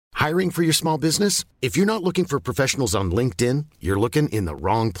Hiring for your small business? If you're not looking for professionals on LinkedIn, you're looking in the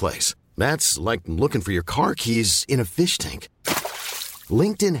wrong place. That's like looking for your car keys in a fish tank.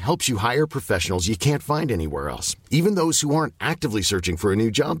 LinkedIn helps you hire professionals you can't find anywhere else, even those who aren't actively searching for a new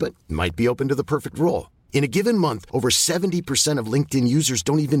job but might be open to the perfect role. In a given month, over 70% of LinkedIn users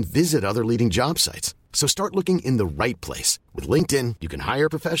don't even visit other leading job sites. So start looking in the right place. With LinkedIn, you can hire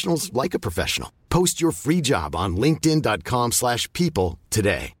professionals like a professional. Post your free job on linkedin.com/people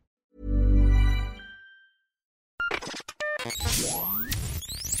today.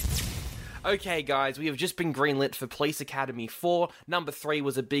 Okay, guys, we have just been greenlit for Police Academy 4. Number 3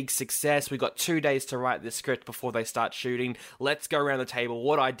 was a big success. We got 2 days to write this script before they start shooting. Let's go around the table.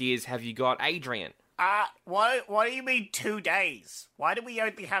 What ideas have you got? Adrian. What do you mean 2 days? Why do we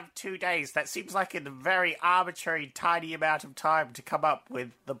only have 2 days? That seems like a very arbitrary, tiny amount of time to come up with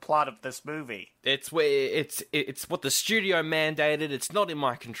the plot of this movie. It's what the studio mandated. It's not in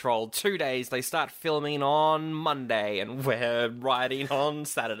my control. 2 days. They start filming on Monday, and we're writing on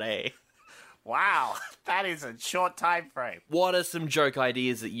Saturday. Wow, that is a short time frame. What are some joke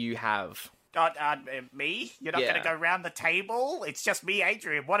ideas that you have? Me? You're not Yeah. going to go round the table? It's just me,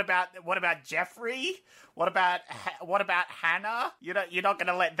 Adrian. What about Jeffrey? What about Hannah? You're not going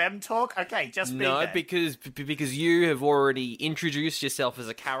to let them talk? Okay, just me. No, then. because you have already introduced yourself as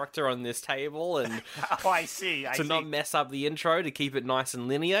a character on this table, and Oh, I see. to not mess up the intro, to keep it nice and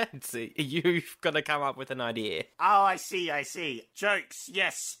linear, you've got to come up with an idea. Oh, I see. Jokes,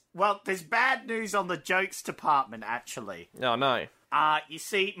 yes. Well, there's bad news on the jokes department, actually. Oh no. You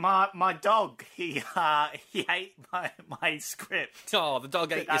see, my dog, he ate my script. Oh, the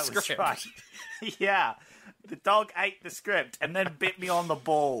dog ate your That was script. right. Yeah, the dog ate the script and then bit me on the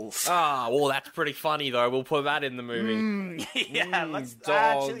balls. Ah, well, that's pretty funny, though. We'll put that in the movie. Yeah, let's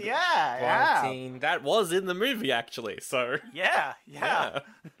dog actually, yeah. biting. That was in the movie, actually, so... Yeah.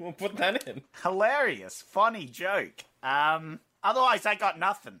 We'll put that in. Hilarious, funny joke. Otherwise, I got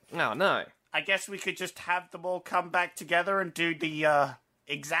nothing. Oh, no. I guess we could just have them all come back together and do the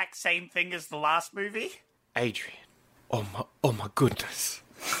exact same thing as the last movie. Adrian. Oh my goodness.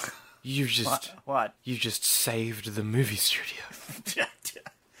 You just... What? You just saved the movie studio.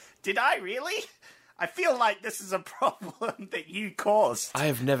 Did I really? I feel like this is a problem that you caused. I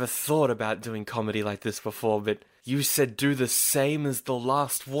have never thought about doing comedy like this before, but you said do the same as the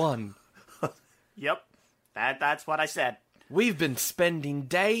last one. Yep, that's what I said. We've been spending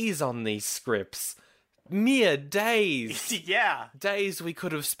days on these scripts. Mere days. Yeah. Days we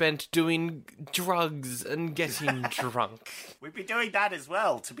could have spent doing drugs and getting drunk. We'd be doing that as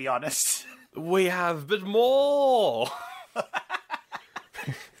well, to be honest. We have, but more.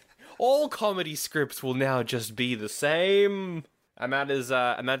 All comedy scripts will now just be the same. And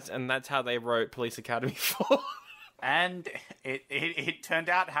that's how they wrote Police Academy 4. And it turned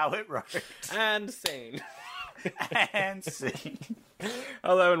out how it wrote. And scene. And see.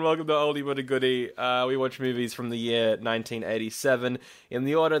 Hello and welcome to Oldie But a Goodie. We watch movies from the year 1987 in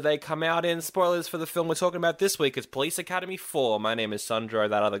the order they come out in. Spoilers for the film we're talking about this week is Police Academy 4. My name is Sandro,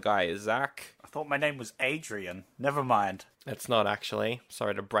 that other guy is Zach. I thought my name was Adrian. Never mind. It's not actually.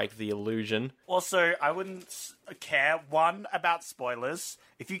 Sorry to break the illusion. Also, I wouldn't care, one, about spoilers.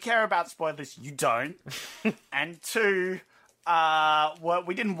 If you care about spoilers, you don't. And two... well,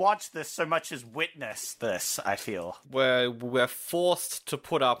 we didn't watch this so much as witness this, I feel. We're forced to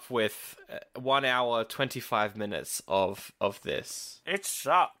put up with 1 hour, 25 minutes of this. It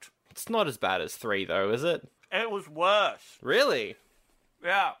sucked. It's not as bad as 3, though, is it? It was worse. Really?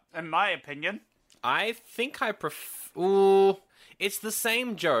 Yeah, in my opinion. I think I Ooh, it's the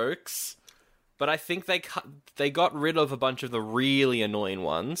same jokes, but I think they got rid of a bunch of the really annoying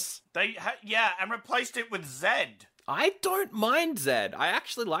ones. And replaced it with Zed. I don't mind Zed. I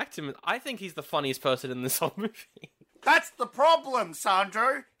actually liked him. I think he's the funniest person in this whole movie. That's the problem,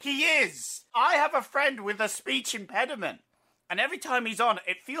 Sandro. He is. I have a friend with a speech impediment. And every time he's on,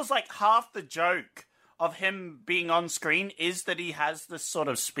 it feels like half the joke of him being on screen is that he has this sort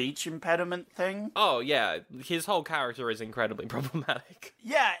of speech impediment thing. Oh, yeah. His whole character is incredibly problematic.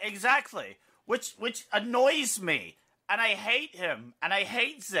 Yeah, exactly. Which annoys me. And I hate him, and I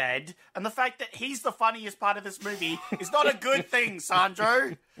hate Zed, and the fact that he's the funniest part of this movie is not a good thing,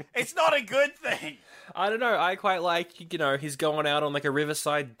 Sandro. It's not a good thing. I don't know, I quite like, he's going out on like a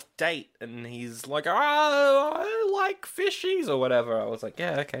riverside date, and he's like, I like fishies, or whatever. I was like,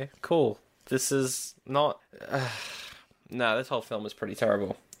 yeah, okay, cool. This is not... No, this whole film is pretty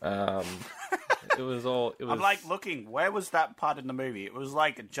terrible. It was all. It was. I'm like looking. Where was that part in the movie? It was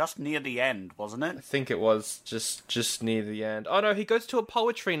like just near the end, wasn't it? I think it was just near the end. Oh no, he goes to a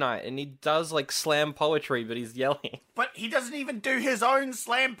poetry night and he does like slam poetry, but he's yelling. But he doesn't even do his own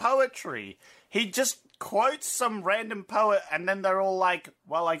slam poetry. He just quotes some random poet, and then they're all like,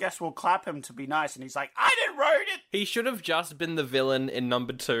 well, I guess we'll clap him to be nice. And he's like, I didn't write it! He should have just been the villain in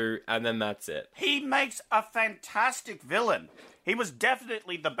number 2, and then that's it. He makes a fantastic villain. He was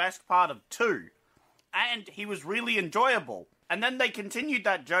definitely the best part of 2. And he was really enjoyable. And then they continued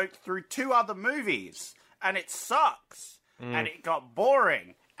that joke through 2 other movies. And it sucks. And it got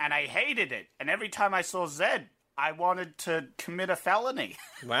boring. And I hated it. And every time I saw Zed, I wanted to commit a felony.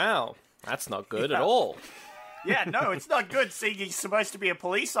 Wow, that's not good at all. Yeah, no, it's not good seeing he's supposed to be a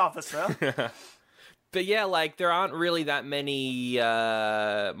police officer. But yeah, like, there aren't really that many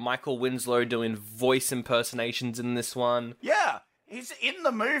Michael Winslow doing voice impersonations in this one. Yeah, he's in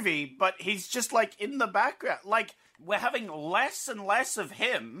the movie, but he's just, like, in the background. Like, we're having less and less of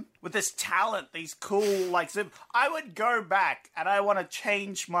him with this talent, these cool, like, I would go back and I want to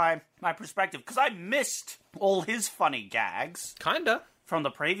change my perspective, because I missed all his funny gags. Kinda. From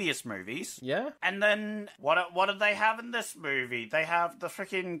the previous movies. Yeah. And then, what did they have in this movie? They have the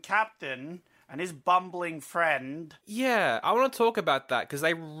freaking captain and his bumbling friend. Yeah, I want to talk about that, because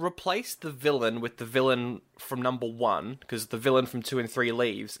they replaced the villain with the villain from number 1, because the villain from 2 and 3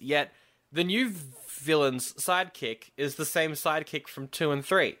 leaves, yet the new villain's sidekick is the same sidekick from 2 and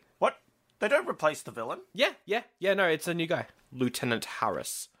 3. What? They don't replace the villain? Yeah, no, it's a new guy. Lieutenant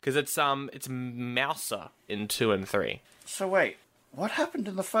Harris. Because it's Mouser in 2 and 3. So wait, what happened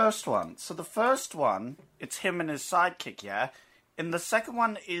in the first one? So the first one, it's him and his sidekick, yeah? In the second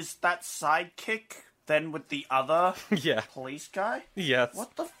one, is that sidekick then with the other Yeah. police guy? Yes.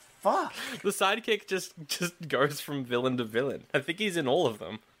 What the fuck? The sidekick just goes from villain to villain. I think he's in all of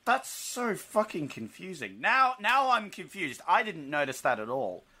them. That's so fucking confusing. Now I'm confused. I didn't notice that at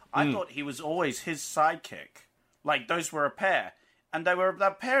all. I thought he was always his sidekick. Like, those were a pair. And they were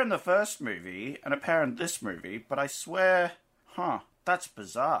a pair in the first movie and a pair in this movie, but I swear... Huh. That's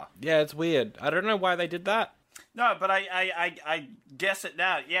bizarre. Yeah, it's weird. I don't know why they did that. No, but I guess it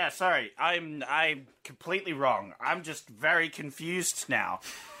now. Yeah, sorry. I'm completely wrong. I'm just very confused now.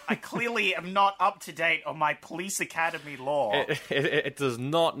 I clearly am not up to date on my police academy lore. It does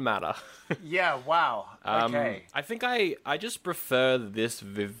not matter. Yeah, wow. Okay. I think I just prefer this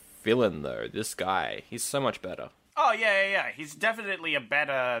villain, though. This guy. He's so much better. Oh, yeah. He's definitely a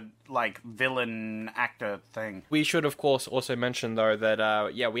better, like, villain actor thing. We should, of course, also mention, though,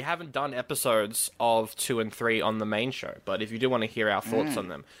 that, we haven't done episodes of 2 and 3 on the main show, but if you do want to hear our thoughts on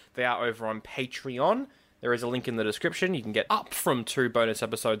them, they are over on Patreon. There is a link in the description. You can get up from 2 bonus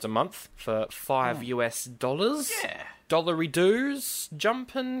episodes a month for $5 US. Yeah. Dollary doos,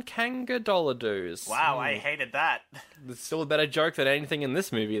 jumpin' kanga dollar doos. Wow, I hated that. It's still a better joke than anything in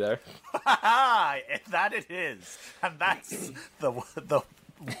this movie, though. That it is. And that's the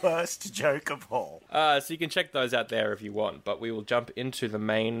worst joke of all. So you can check those out there if you want, but we will jump into the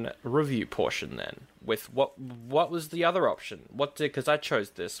main review portion then. With what was the other option? Because I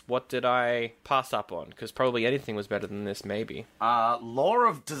chose this. What did I pass up on? Because probably anything was better than this, maybe. Law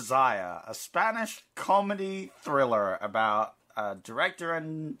of Desire, a Spanish comedy thriller about a director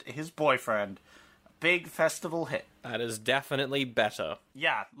and his boyfriend. A big festival hit. That is definitely better.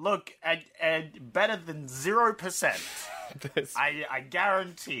 Yeah, look, and better than 0%. I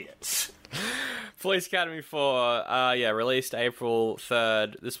guarantee it. Police Academy 4, released April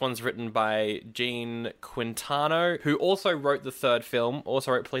 3rd. This one's written by Gene Quintano, who also wrote the third film,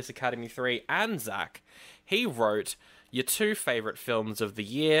 also wrote Police Academy 3, and Zach. He wrote your 2 favourite films of the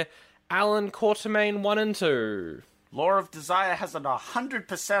year, Alan Quatermain 1 and 2. Law of Desire has an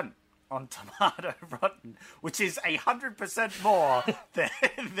 100% on Tomato Rotten, which is 100% more than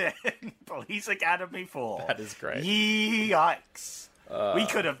Police Academy 4. That is great. Yikes. We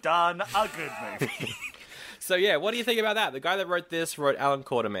could have done a good movie. So yeah, what do you think about that? The guy that wrote this wrote Alan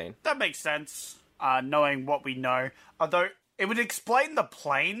Quatermain. That makes sense, knowing what we know. Although, it would explain the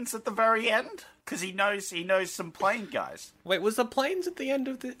planes at the very end, because he knows some plane guys. Wait, was the planes at the end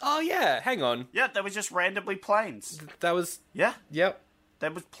of the... Oh yeah, hang on. Yeah, they were just randomly planes. That was... Yeah. Yep.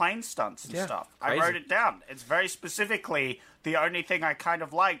 There was plane stunts and stuff. Crazy. I wrote it down. It's very specifically the only thing I kind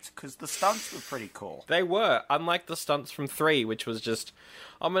of liked, because the stunts were pretty cool. They were, unlike the stunts from 3, which was just,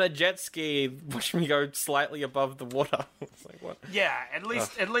 I'm on a jet ski, watch me go slightly above the water. It's like, what? Yeah, at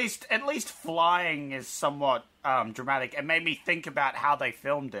least flying is somewhat dramatic. It made me think about how they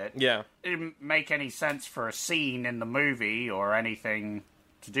filmed it. Yeah. It didn't make any sense for a scene in the movie or anything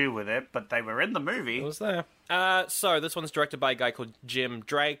to do with it, but they were in the movie. It was there. So this one's directed by a guy called Jim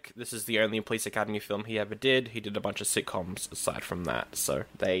Drake. This is the only Police Academy film he ever did. He did a bunch of sitcoms aside from that. So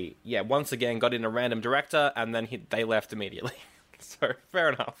they, once again got in a random director, and then they left immediately. So, fair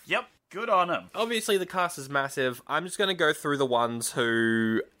enough. Yep, good on him. Obviously, the cast is massive. I'm just going to go through the ones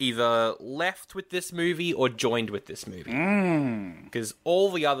who either left with this movie or joined with this movie. Because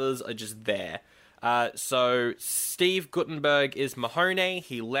all the others are just there. So, Steve Guttenberg is Mahoney.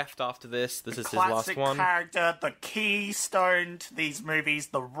 He left after this. This is his last one. Classic character, the keystone to these movies,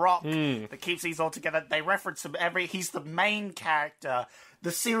 the rock that keeps these all together. They reference him he's the main character.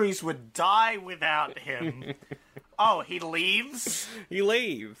 The series would die without him. Oh, he leaves? He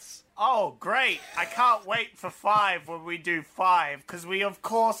leaves. Oh, great. I can't wait for 5 when we do 5, because we, of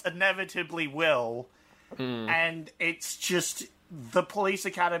course, inevitably will. And it's just the police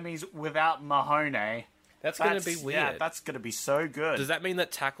academies without Mahoney. That's going to be weird. Yeah, that's going to be so good. Does that mean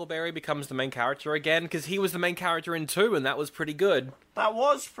that Tackleberry becomes the main character again? Because he was the main character in 2, and that was pretty good. That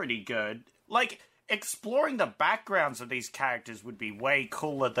was pretty good. Like, exploring the backgrounds of these characters would be way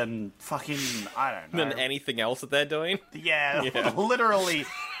cooler than fucking, I don't know. Than anything else that they're doing? Yeah. Literally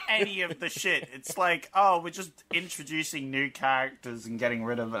any of the shit. It's like, oh, we're just introducing new characters and getting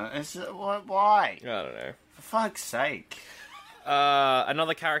rid of them. It's just, why? I don't know. For fuck's sake.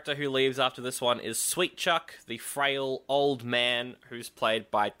 Another character who leaves after this one is Sweet Chuck, the frail old man who's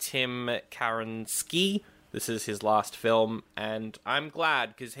played by Tim Karansky. This is his last film, and I'm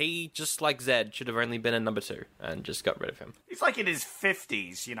glad, because he, just like Zed, should have only been in number 2, and just got rid of him. He's like in his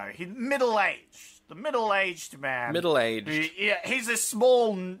 50s, you know, he's middle-aged. The middle-aged man. Middle-aged. Yeah, he's a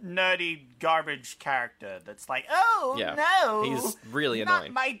small, nerdy, garbage character that's like, oh, no. He's really not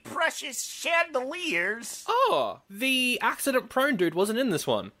annoying. my precious chandeliers. Oh, the accident-prone dude wasn't in this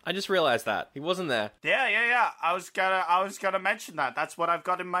one. I just realized that. He wasn't there. Yeah. I was gonna mention that. That's what I've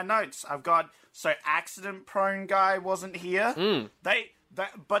got in my notes. So accident-prone guy wasn't here.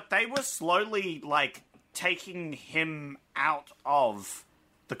 But they were slowly, like, taking him out of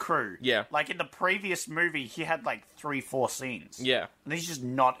the crew. Yeah. Like, in the previous movie, he had, like, 3-4 scenes. Yeah. And he's just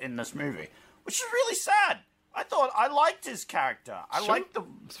not in this movie. Which is really sad. I liked his character. I liked the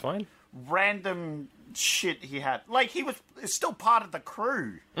It's fine. random shit he had. Like, he was still part of the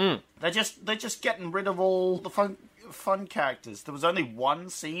crew. They're just getting rid of all the fun characters. There was only one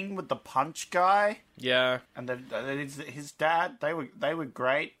scene with the punch guy. Yeah. And his dad. They were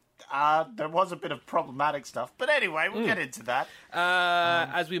great. There was a bit of problematic stuff, but anyway, we'll get into that.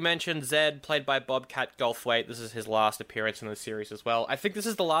 As we mentioned, Zed, played by Bobcat Goldthwait. This is his last appearance in the series as well. I think this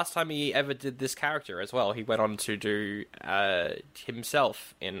is the last time he ever did this character as well. He went on to do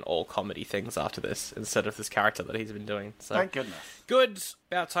himself in all comedy things after this, instead of this character that he's been doing. So Thank goodness. good.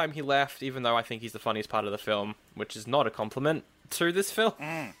 About time he left, even though I think he's the funniest part of the film, which is not a compliment to this film,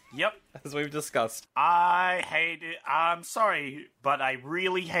 Yep. as we've discussed. I'm sorry, but I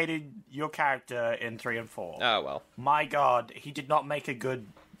really hated your character in 3 and 4. Oh, well. My God, he did not make a good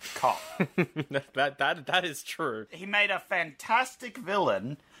cop. that is true. He made a fantastic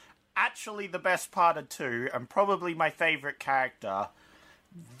villain, actually the best part of 2, and probably my favorite character,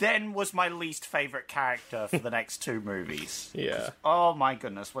 then was my least favorite character for the next 2 movies. Yeah. Oh my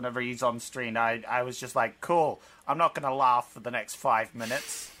goodness, whenever he's on screen, I was just like, cool, I'm not going to laugh for the next 5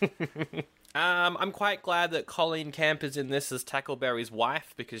 minutes. I'm quite glad that Colleen Camp is in this as Tackleberry's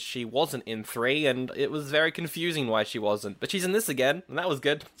wife, because she wasn't in 3, and it was very confusing why she wasn't. But she's in this again, and that was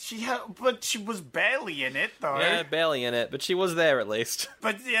good. But she was barely in it, though. Yeah, barely in it, but she was there at least.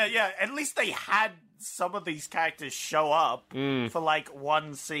 But yeah, at least they had some of these characters show up for, like,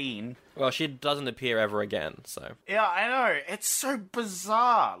 one scene. Well, she doesn't appear ever again, so... Yeah, I know. It's so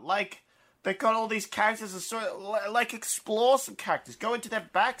bizarre. Like, they've got all these characters and sort of, like, explore some characters. Go into their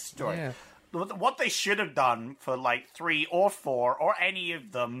backstory. Yeah. What they should have done for, like, 3 or 4, or any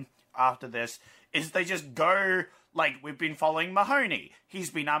of them after this, is they just go... Like, we've been following Mahoney.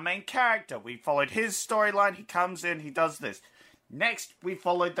 He's been our main character. We followed his storyline. He comes in, he does this. Next, we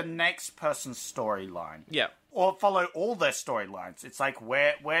followed the next person's storyline. Yeah. Or follow all their storylines. It's like,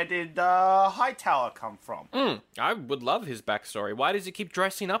 where did Hightower come from? I would love his backstory. Why does he keep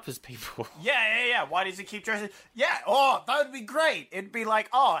dressing up as people? Yeah. Why does he keep dressing? Yeah, that would be great. It'd be like,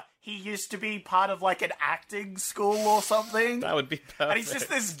 he used to be part of, like, an acting school or something. That would be perfect. And he's just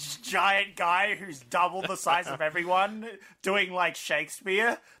this giant guy who's double the size of everyone doing, like,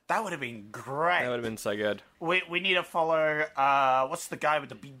 Shakespeare. That would have been great. That would have been so good. We need to follow, what's the guy with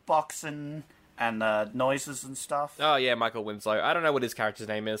the beatboxing and noises and stuff? Oh, yeah, Michael Winslow. I don't know what his character's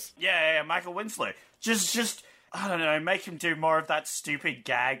name is. Yeah, Michael Winslow. Just I don't know, make him do more of that stupid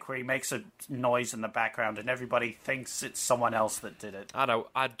gag where he makes a noise in the background and everybody thinks it's someone else that did it.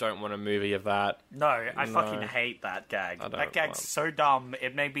 I don't want a movie of that. No, I fucking hate that gag. That gag's so dumb,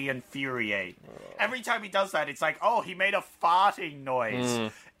 it made me infuriate. Every time he does that, it's like, oh, he made a farting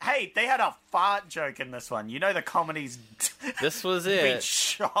noise. Hey, they had a fart joke in this one. You know the comedy's This was been it.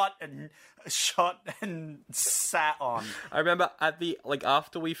 shot and sat on. I remember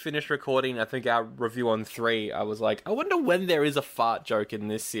after we finished recording, I think our review on 3, I was like, I wonder when there is a fart joke in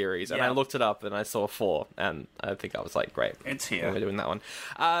this series. And I looked it up and I saw 4, and I think I was like, great. It's here. We're doing that one.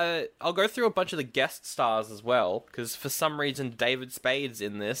 I'll go through a bunch of the guest stars as well, because for some reason David Spade's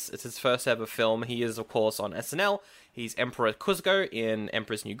in this. It's his first ever film. He is, of course, on SNL. He's Emperor Kuzco in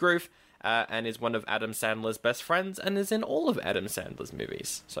Emperor's New Groove. And is one of Adam Sandler's best friends, and is in all of Adam Sandler's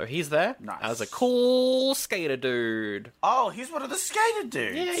movies. So he's there as a cool skater dude. Oh, he's one of the skater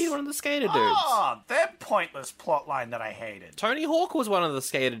dudes. Yeah, he's one of the skater dudes. Oh, that pointless plotline that I hated. Tony Hawk was one of the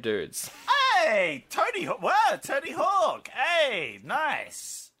skater dudes. Hey, Tony Hawk. Hey,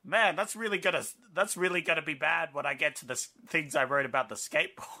 nice. Man, that's really gonna be bad when I get to the things I wrote about the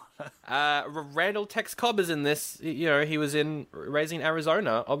skateboard. Randall Tex Cobb is in this. You know, he was in Raising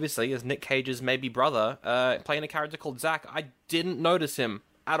Arizona, obviously, as Nick Cage's maybe brother, playing a character called Zach. I didn't notice him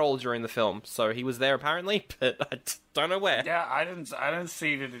at all during the film, so he was there apparently, but I don't know where. Yeah, I didn't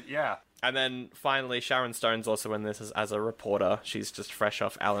see it. Yeah. And then finally, Sharon Stone's also in this as a reporter. She's just fresh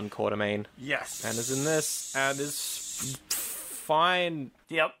off Alan Quartermain. Yes. And is in this, and is fine.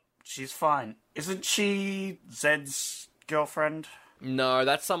 Yep, she's fine. Isn't she Zed's girlfriend? No,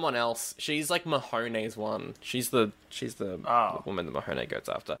 that's someone else. She's like Mahoney's one. She's the woman that Mahoney goes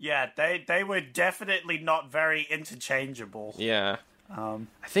after. Yeah, they were definitely not very interchangeable. Yeah. I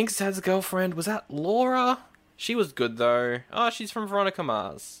think Zed's girlfriend, was that Laura? She was good though. Oh, she's from Veronica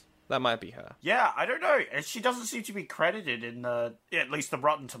Mars. That might be her. Yeah, I don't know. She doesn't seem to be credited in at least the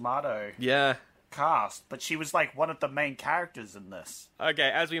Rotten Tomato cast, but she was like one of the main characters in this. Okay,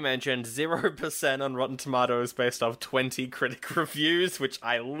 as we mentioned, 0% on Rotten Tomatoes based off 20 critic reviews, which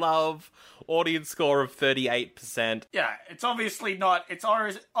I love. Audience score of 38%. Yeah, it's obviously not a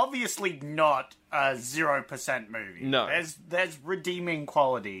 0% movie. No. There's redeeming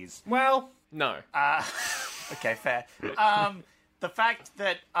qualities. Well, no. Okay, fair. The fact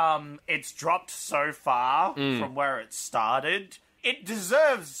that it's dropped so far from where it started, it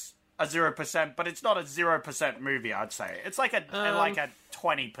deserves a 0%, but it's not a 0% movie, I'd say. It's like a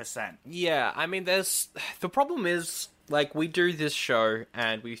 20%. Yeah, I mean, the problem is, like, we do this show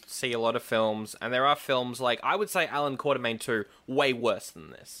and we see a lot of films, and there are films like, I would say Alan Quartermain 2, way worse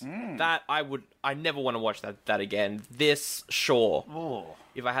than this. That I never want to watch that again. This, sure. Ooh.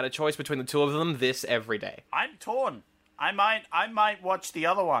 If I had a choice between the two of them, this every day. I'm torn. I might watch the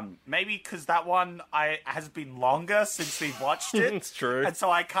other one. Maybe because that one has been longer since we've watched it. It's true. And so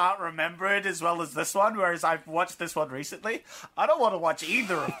I can't remember it as well as this one, whereas I've watched this one recently. I don't want to watch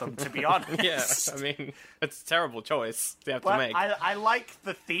either of them, to be honest. Yeah, I mean, it's a terrible choice to have to make. I like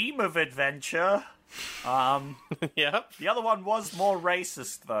the theme of adventure. Yep. The other one was more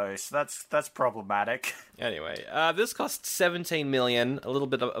racist, though, so that's problematic. Anyway, this cost $17 million, a little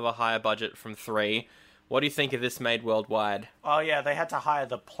bit of a higher budget from 3. What do you think of this made worldwide? Oh, yeah, they had to hire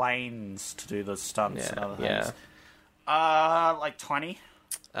the planes to do the stunts and other things. Yeah. Like 20?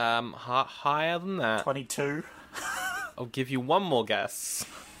 Higher than that. 22? I'll give you one more guess.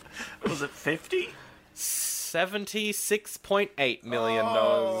 Was it 50? $76.8 million.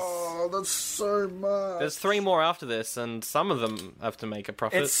 Oh, that's so much. There's 3 more after this, and some of them have to make a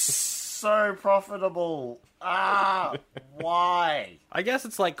profit. It's so profitable. Why? I guess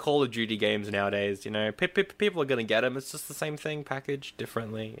it's like Call of Duty games nowadays, you know. People are going to get them. It's just the same thing, packaged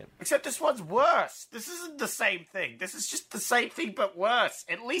differently. Except this one's worse. This isn't the same thing. This is just the same thing, but worse.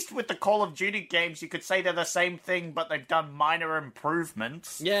 At least with the Call of Duty games, you could say they're the same thing, but they've done minor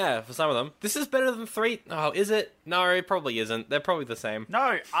improvements. Yeah, for some of them. This is better than 3. Oh, is it? No, it probably isn't. They're probably the same.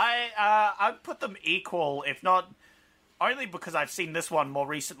 No, I'd put them equal, if not... Only because I've seen this one more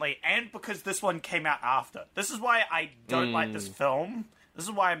recently, and because this one came out after. This is why I don't like this film. This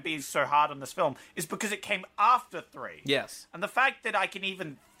is why I'm being so hard on this film, is because it came after 3. Yes. And the fact that I can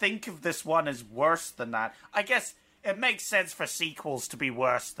even think of this one as worse than that, I guess it makes sense for sequels to be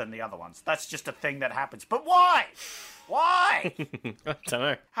worse than the other ones. That's just a thing that happens. But why? Why? I don't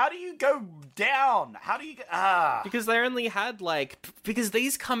know. How do you go down? How do you get... Because they only had, like... Because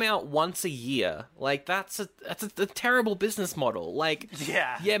these come out once a year. Like, that's a terrible business model. Like...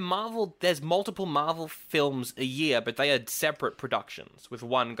 Yeah, Marvel... There's multiple Marvel films a year, but they are separate productions, with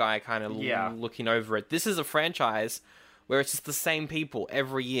one guy kind of looking over it. This is a franchise where it's just the same people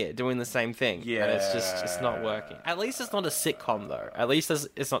every year doing the same thing. Yeah. And it's not working. At least it's not a sitcom, though. At least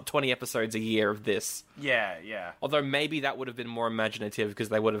it's not 20 episodes a year of this. Yeah, yeah. Although maybe that would have been more imaginative because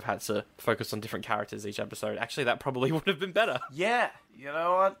they would have had to focus on different characters each episode. Actually, that probably would have been better. Yeah, you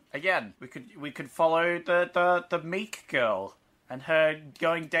know what? Again, we could follow the meek girl and her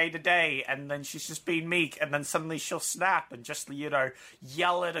going day to day, and then she's just being meek, and then suddenly she'll snap and just,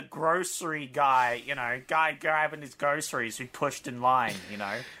 yell at a grocery guy, guy grabbing his groceries who pushed in line,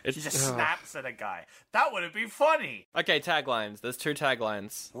 She just snaps at a guy. That would have been funny. Okay, taglines. There's 2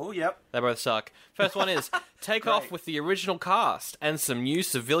 taglines. Oh, yep. They both suck. First one is, take off with the original cast and some new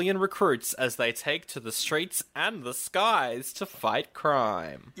civilian recruits as they take to the streets and the skies to fight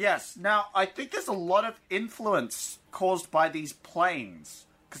crime. Yes, now, I think there's a lot of influence caused by these planes,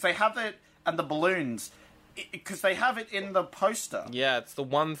 because they have it, and the balloons, because they have it in the poster. Yeah, it's the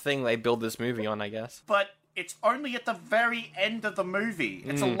one thing they build this movie on, I guess. But it's only at the very end of the movie.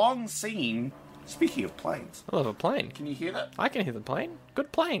 It's a long scene. Speaking of planes. I love a plane. Can you hear that? I can hear the plane.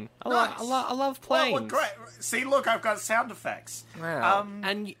 Good plane. Nice. I love planes. Well, great. See, look, I've got sound effects. Wow.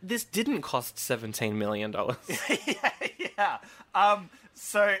 And this didn't cost $17 million. Yeah.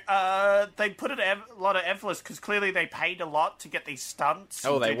 So they put a lot of emphasis because clearly they paid a lot to get these stunts.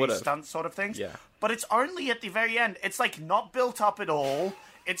 Oh, they would have stunt sort of things. Yeah. But it's only at the very end. It's not built up at all.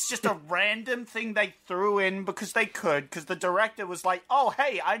 It's just a random thing they threw in because they could, because the director was like, oh,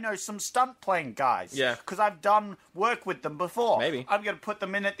 hey, I know some stunt plane guys. Yeah. Because I've done work with them before. Maybe. I'm going to put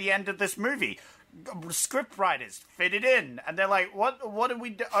them in at the end of this movie. Script writers fit it in, and they're like, what do we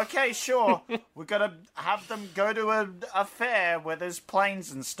do? Okay, sure. We're going to have them go to a fair where there's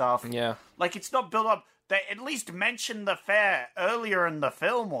planes and stuff. Yeah. It's not built up. They at least mention the fair earlier in the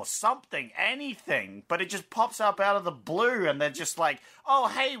film or something, anything, but it just pops up out of the blue and they're just like, oh,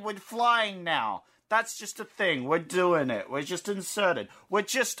 hey, we're flying now. That's just a thing. We're doing it. We're just inserted. We're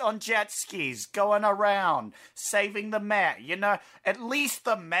just on jet skis going around saving the mayor. At least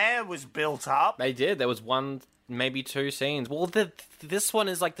the mayor was built up. They did. There was 1, maybe 2 scenes. Well, this one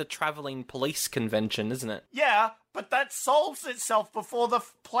is like the traveling police convention, isn't it? Yeah, but that solves itself before the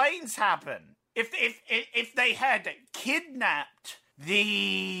planes happen. If they had kidnapped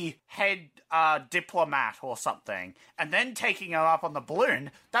the head diplomat or something and then taking him up on the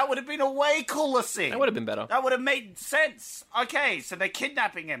balloon, that would have been a way cooler scene. That would have been better. That would have made sense. Okay, so they're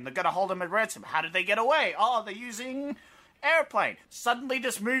kidnapping him. They're going to hold him at ransom. How did they get away? Oh, they're using airplane. Suddenly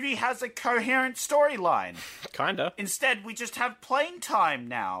this movie has a coherent storyline. Kinda. Instead, we just have plane time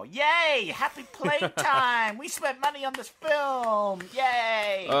now. Yay! Happy plane time! We spent money on this film!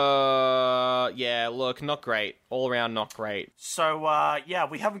 Yay! Yeah, look, not great. All around not great. So, yeah,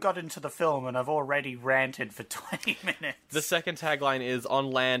 we haven't got into the film and I've already ranted for 20 minutes. The second tagline is, on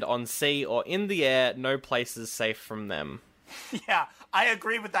land, on sea, or in the air, no place is safe from them. Yeah, I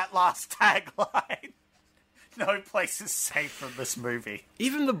agree with that last tagline. No place is safe from this movie.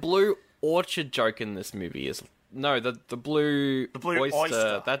 Even the blue orchard joke in this movie is... No, the blue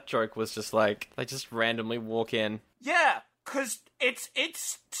oyster. That joke was just like, they just randomly walk in. Yeah, because it's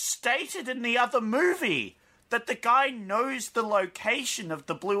stated in the other movie that the guy knows the location of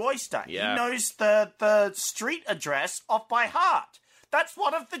the Blue Oyster. Yeah. He knows the street address off by heart. That's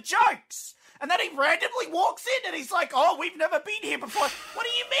one of the jokes. And then he randomly walks in and he's like, oh, we've never been here before. What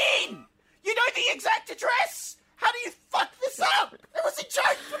do you mean? You know the exact address? How do you fuck this up? It was a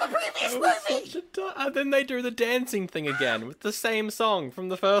joke from the previous movie. And then they do the dancing thing again with the same song from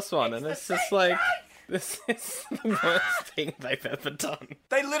the first one. And it's just like, this is the worst thing they've ever done.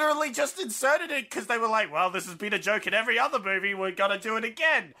 They literally just inserted it because they were like, well, this has been a joke in every other movie. We're going to do it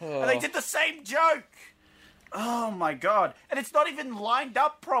again. And they did the same joke. Oh my god. And it's not even lined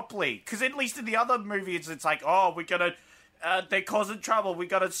up properly. Because at least in the other movies, it's like, oh, we're going to... they're causing trouble. We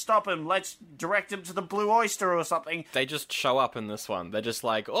gotta stop him. Let's direct him to the Blue Oyster or something. They just show up in this one. They're just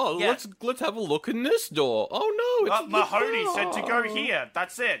like, oh, Yeah. let's have a look in this door. Oh no, it's Mahoney said to go here.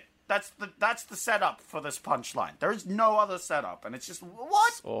 That's it. That's the setup for this punchline. There is no other setup, and it's just what?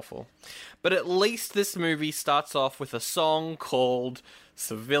 It's awful. But at least this movie starts off with a song called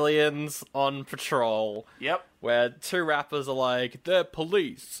Civilians on Patrol. Yep. Where 2 rappers are like, they're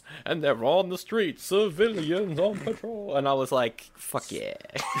police, and they're on the streets, civilians on patrol. And I was like, fuck yeah.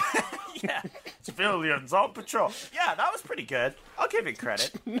 Yeah. Civilians on patrol. Yeah, that was pretty good. I'll give it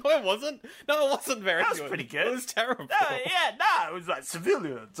credit. No, it wasn't. No, it wasn't very good. That was pretty good. It was terrible. It was like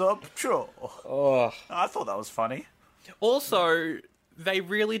civilians on patrol. Oh. I thought that was funny. Also, they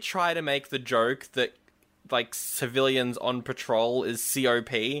really try to make the joke that, like, civilians on patrol is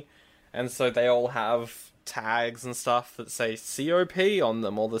COP, and so they all have tags and stuff that say COP on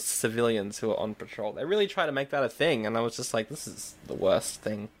them, all the civilians who are on patrol. They really try to make that a thing, and I was just like, this is the worst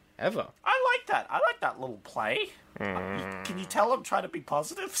thing ever. I like that. I like that little play. Can you tell I'm trying to be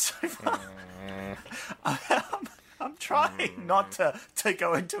positive so far? I'm trying not to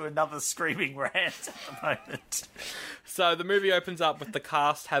go into another screaming rant at the moment. So the movie opens up with the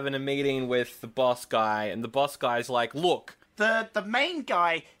cast having a meeting with the boss guy, and the boss guy's like, look, The main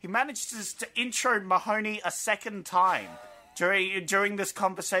guy, he manages to intro Mahoney a second time during this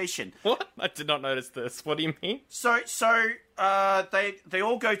conversation. what? I did not notice this. What do you mean? So they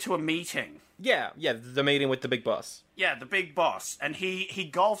all go to a meeting. Yeah, the meeting with the big boss. Yeah, the big boss, and he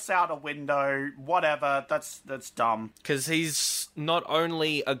golfs out a window. Whatever, that's dumb. Because he's not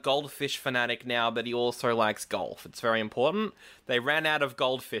only a goldfish fanatic now, but he also likes golf. It's very important. They ran out of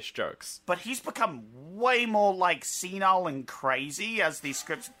goldfish jokes. But he's become way more like senile and crazy as these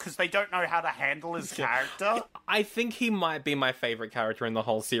scripts, because they don't know how to handle his character. I think he might be my favorite character in the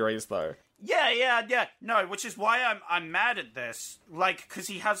whole series, though. Yeah. No, which is why I'm mad at this. Like, because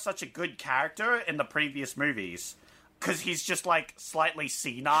he has such a good character in the previous movies. Because he's just, like, slightly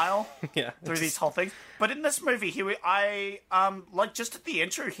senile through these whole things. But in this movie, just at the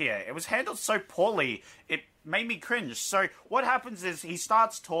intro here, it was handled so poorly, it made me cringe. So what happens is he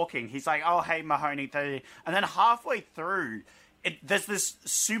starts talking. He's like, oh, hey, Mahoney. And then halfway through, there's this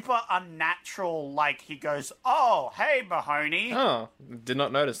super unnatural, like, he goes, oh, hey, Mahoney. Oh, did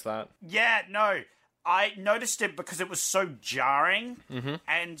not notice that. Yeah, no. I noticed it because it was so jarring,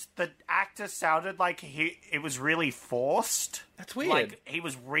 and the actor sounded like it was really forced. That's weird. Like, he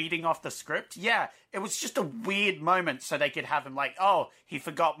was reading off the script. Yeah, it was just a weird moment so they could have him like, oh, he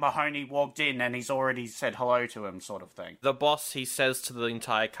forgot Mahoney walked in and he's already said hello to him, sort of thing. The boss, he says to the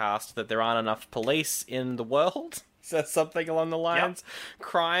entire cast that there aren't enough police in the world. Says something along the lines,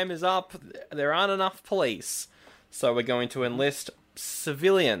 crime is up, there aren't enough police. So we're going to enlist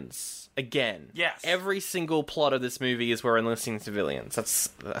civilians. Again. Yes. Every single plot of this movie is we're enlisting civilians.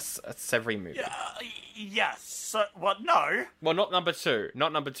 That's every movie. Yes. So, what? No. Well, not number two.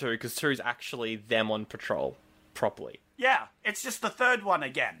 Not number two, because two is actually them on patrol properly. Yeah, it's just the third one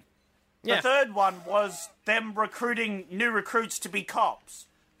again. Yeah. The third one was them recruiting new recruits to be cops.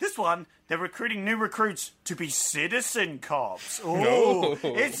 This one, they're recruiting new recruits to be citizen cops. Oh,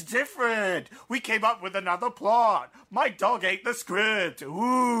 it's different. We came up with another plot. My dog ate the script.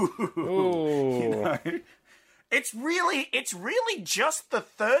 Ooh. You know? It's really just the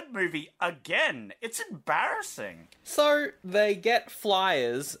third movie again. It's embarrassing. So they get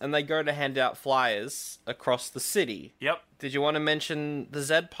flyers and they go to hand out flyers across the city. Yep. Did you want to mention the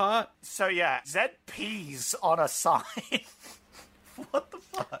Zed part? So yeah, Zed pees on a sign. What the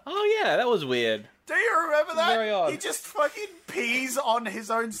fuck? Oh yeah, that was weird. Do you remember that? Very odd. He just fucking pees on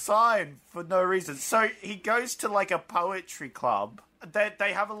his own sign for no reason. So he goes to like a poetry club.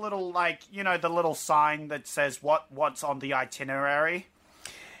 They have a little, like, you know, the little sign that says what's on the itinerary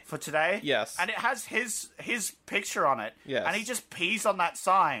for today. Yes. And it has his picture on it. Yes. And he just pees on that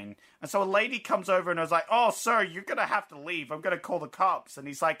sign. And so a lady comes over and is like, oh, sir, you're going to have to leave. I'm going to call the cops. And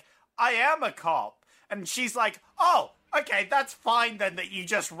he's like, I am a cop. And she's like, oh, okay, that's fine then that you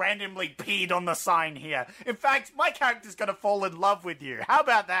just randomly peed on the sign here. In fact, my character's gonna fall in love with you. How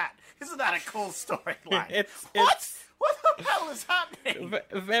about that? Isn't that a cool storyline? What the hell is happening?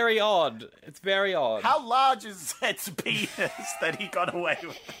 Very odd. It's very odd. How large is Zed's penis that he got away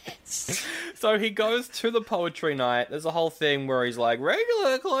with this? So he goes to the poetry night. There's a whole thing where he's like,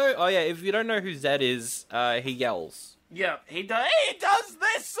 regular clothes. Oh yeah, if you don't know who Zed is, he yells. Yeah, he does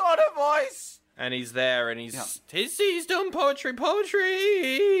this sort of voice. And he's there, and he's doing poetry.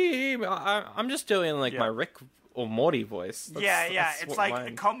 I'm just doing like my Rick or Morty voice. That's it's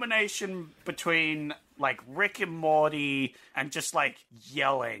like a combination between like Rick and Morty and just like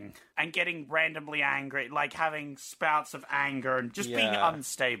yelling and getting randomly angry, like having spouts of anger and just being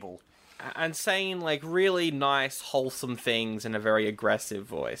unstable. And saying like really nice, wholesome things in a very aggressive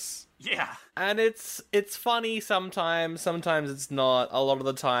voice. Yeah. And it's funny sometimes it's not. A lot of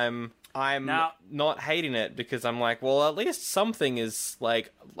the time I'm not hating it because I'm like, well, at least something is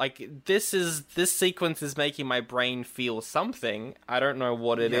like this sequence is making my brain feel something. I don't know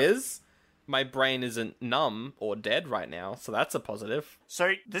what it is. My brain isn't numb or dead right now, so that's a positive.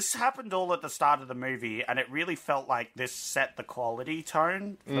 So this happened all at the start of the movie, and it really felt like this set the quality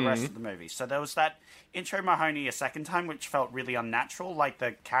tone for the rest of the movie. So there was that intro Mahoney a second time, which felt really unnatural, like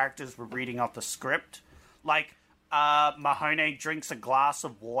the characters were reading off the script. Like, Mahoney drinks a glass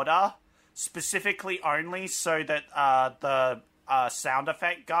of water, specifically only so that the sound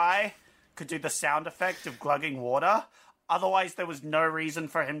effect guy could do the sound effect of glugging water. Otherwise, there was no reason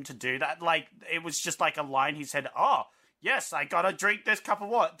for him to do that. Like, it was just like a line he said, oh, yes, I gotta drink this cup of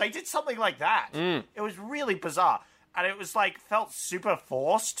water. They did something like that. It was really bizarre. And it was like, felt super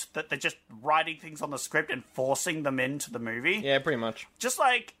forced that they're just writing things on the script and forcing them into the movie. Yeah, pretty much. Just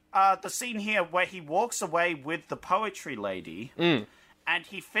like the scene here where he walks away with the poetry lady and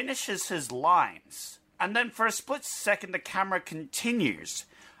he finishes his lines. And then for a split second, the camera continues.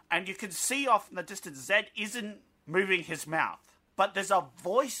 And you can see off in the distance, Zed isn't moving his mouth. But there's a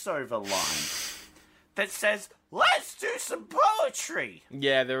voiceover line that says, let's do some poetry.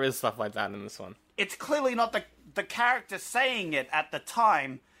 Yeah, there is stuff like that in this one. It's clearly not the character saying it at the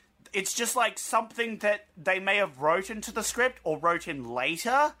time. It's just like something that they may have wrote into the script or wrote in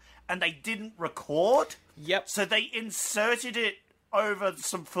later and they didn't record. Yep. So they inserted it over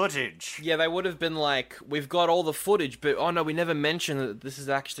some footage. Yeah, they would have been like, we've got all the footage, but oh no, we never mentioned that this is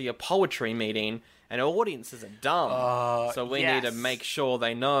actually a poetry meeting and audiences are dumb. So we need to make sure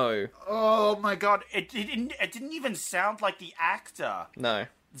they know. Oh my god, it didn't even sound like the actor. No.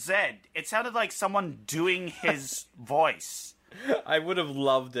 Zed. It sounded like someone doing his voice. I would have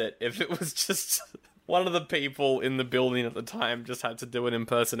loved it if it was just one of the people in the building at the time just had to do an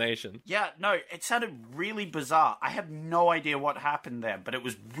impersonation. Yeah, no, it sounded really bizarre. I have no idea what happened there, but it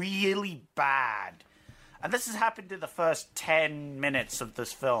was really bad. And this has happened in the first 10 minutes of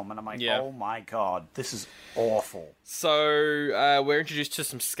this film, and I'm like, oh my god, this is awful. So, we're introduced to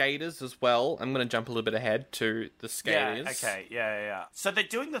some skaters as well. I'm going to jump a little bit ahead to the skaters. Yeah, okay, yeah. So they're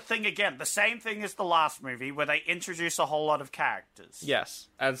doing the thing again, the same thing as the last movie, where they introduce a whole lot of characters. Yes,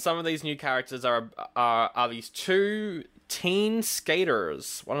 and some of these new characters are these two teen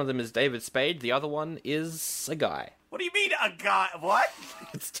skaters. One of them is David Spade, the other one is a guy. What do you mean, a guy? What?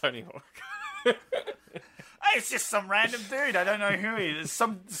 It's Tony Hawk. It's just some random dude. I don't know who he is.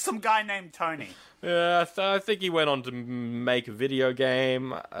 Some guy named Tony. Yeah, I think he went on to make a video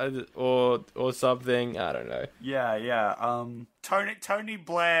game or something. I don't know. Yeah. Tony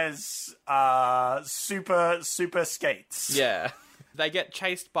Blair's super skates. Yeah. They get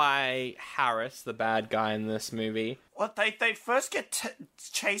chased by Harris, the bad guy in this movie. Well, they first get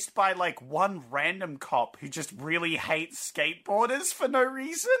chased by, like, one random cop who just really hates skateboarders for no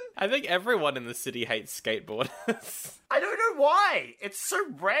reason. I think everyone in the city hates skateboarders. I don't know why. It's so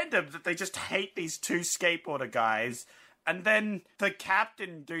random that they just hate these two skateboarder guys. And then the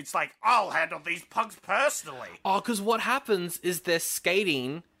captain dude's like, I'll handle these punks personally. Oh, because what happens is they're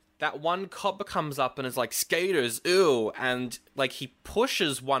skating. That one cop comes up and is like, skaters, ew, and, like, he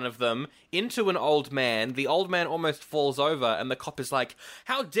pushes one of them into an old man. The old man almost falls over, and the cop is like,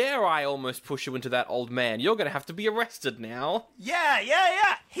 how dare I almost push you into that old man? You're gonna have to be arrested now. Yeah.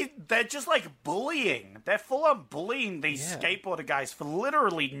 They're just, like, bullying. They're full-on bullying these skateboarder guys for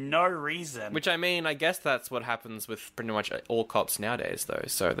literally no reason. Which, I mean, I guess that's what happens with pretty much all cops nowadays, though,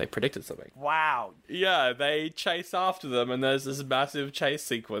 so they predicted something. Wow. Yeah, they chase after them, and there's this massive chase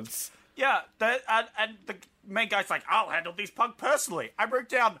sequence. Yeah, and the main guy's like, I'll handle these punk personally. I wrote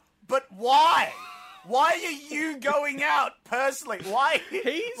down, but why? Why are you going out personally? Why?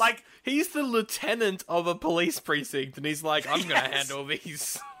 He's the lieutenant of a police precinct, and he's like, I'm gonna handle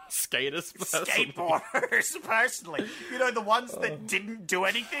these skaters personally. Skateboarders personally. You know, the ones that didn't do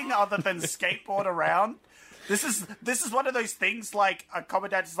anything other than skateboard around. This is one of those things, like, a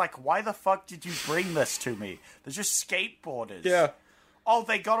commandant is like, why the fuck did you bring this to me? They're just skateboarders. Yeah. Oh,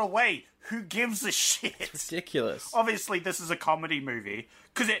 they got away. Who gives a shit? It's ridiculous. Obviously, this is a comedy movie.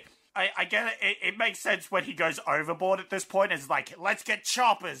 Because I get it. It makes sense when he goes overboard at this point. It's like, let's get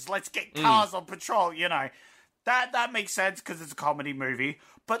choppers. Let's get cars on patrol, you know. That makes sense because it's a comedy movie.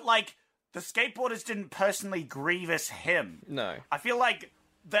 But, like, the skateboarders didn't personally grievous him. No. I feel like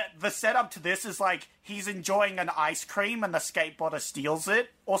the setup to this is like he's enjoying an ice cream and the skateboarder steals it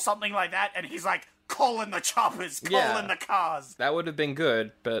or something like that. And he's like, call in the choppers, call in the cars. That would have been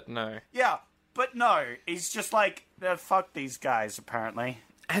good, but no. Yeah, but no. He's just like, fuck these guys, apparently.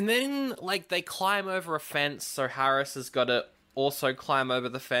 And then, like, they climb over a fence, so Harris has got to also climb over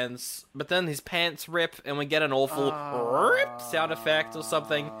the fence. But then his pants rip, and we get an awful rip sound effect or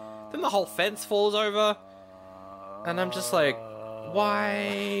something. Then the whole fence falls over. And I'm just like,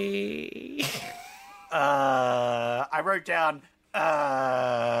 why? I wrote down,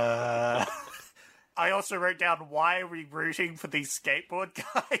 I also wrote down, why are we rooting for these skateboard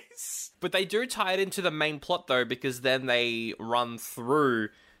guys? But they do tie it into the main plot, though, because then they run through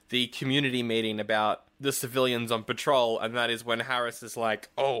the community meeting about the civilians on patrol, and that is when Harris is like,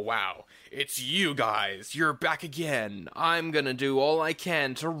 oh, wow, it's you guys. You're back again. I'm gonna do all I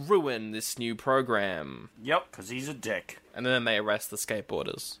can to ruin this new program. Yep, because he's a dick. And then they arrest the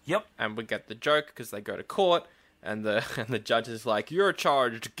skateboarders. Yep. And we get the joke, because they go to court, And the judge is like, "You're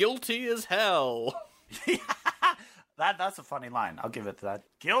charged guilty as hell." That's a funny line. I'll give it to that.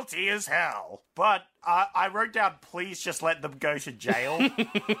 Guilty as hell. But I wrote down, please just let them go to jail.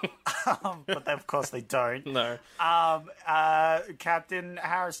 But of course they don't. No. Captain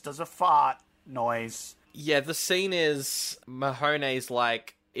Harris does a fart noise. Yeah, the scene is Mahoney's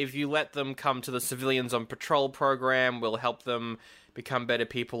like, if you let them come to the civilians on patrol program, we'll help them become better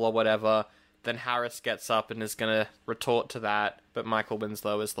people or whatever. Then Harris gets up and is gonna retort to that, but Michael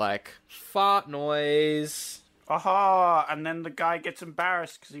Winslow is like, fart noise. Aha! And then the guy gets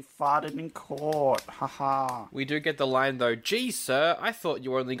embarrassed because he farted in court. Haha. We do get the line though, "Gee, sir, I thought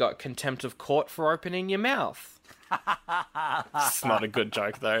you only got contempt of court for opening your mouth." It's not a good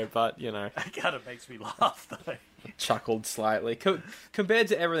joke though, but you know. That kind of makes me laugh though. Chuckled slightly. Compared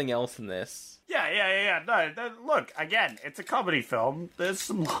to everything else in this. Yeah. No, look, again, it's a comedy film. There's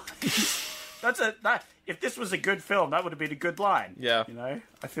some lines. If this was a good film, that would have been a good line. Yeah. You know,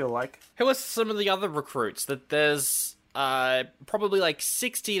 I feel like. Who are some of the other recruits? That there's probably like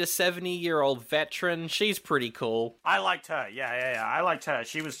 60 to 70-year-old veteran. She's pretty cool. I liked her. Yeah. I liked her.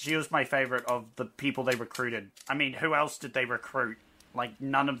 She was my favorite of the people they recruited. I mean, who else did they recruit? Like,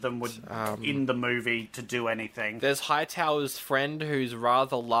 none of them would in the movie to do anything. There's Hightower's friend who's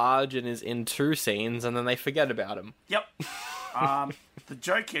rather large and is in 2 scenes, and then they forget about him. Yep. The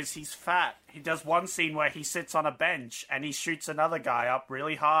joke is he's fat. He does one scene where he sits on a bench and he shoots another guy up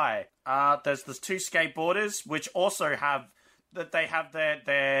really high. There's 2 skateboarders, which also have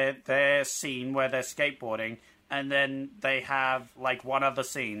their scene where they're skateboarding, and then they have like one other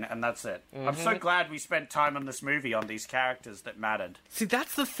scene, and that's it. Mm-hmm. I'm so glad we spent time on this movie on these characters that mattered. See,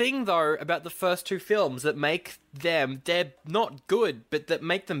 that's the thing though about the first 2 films that make them, they're not good, but that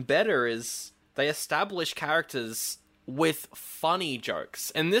make them better is they establish characters with funny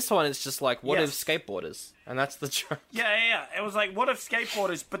jokes. And this one is just like, what if skateboarders? And that's the joke. Yeah. It was like, what if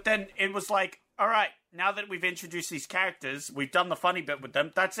skateboarders? But then it was like, all right, now that we've introduced these characters, we've done the funny bit with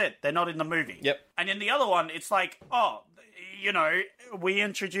them, that's it. They're not in the movie. Yep. And in the other one, it's like, oh, you know, we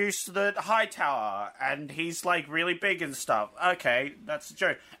introduced the Hightower, and he's like really big and stuff. Okay, that's a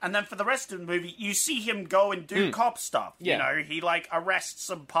joke. And then for the rest of the movie, you see him go and do cop stuff. Yeah. You know, he like arrests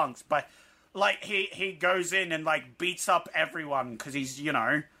some punks, but like he goes in and like beats up everyone because he's, you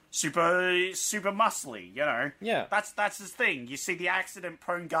know, super muscly, you know. Yeah. That's his thing. You see the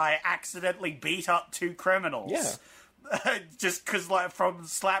accident-prone guy accidentally beat up 2 criminals. Yeah. Just because, like, from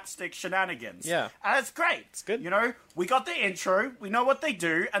slapstick shenanigans. Yeah. And it's great. It's good. You know, we got the intro, we know what they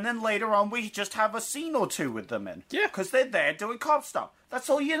do, and then later on we just have a scene or 2 with them in. Yeah. Because they're there doing cop stuff. That's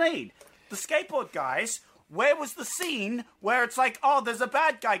all you need. The skateboard guys... Where was the scene where it's like, oh, there's a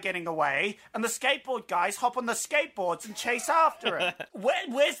bad guy getting away, and the skateboard guys hop on the skateboards and chase after him?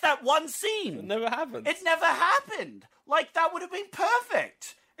 Where's that one scene? It never happened. It never happened. Like, that would have been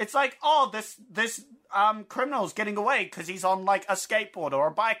perfect. It's like, oh, this criminal's getting away because he's on, like, a skateboard or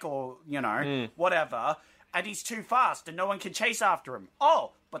a bike or, you know, whatever, and he's too fast and no one can chase after him.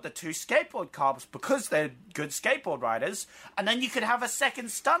 Oh, but the 2 skateboard cops, because they're good skateboard riders, and then you could have a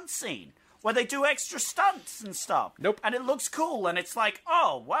second stunt scene where they do extra stunts and stuff. Nope. And it looks cool, and it's like,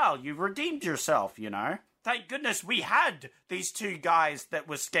 oh, wow, you redeemed yourself, you know? Thank goodness we had these 2 guys that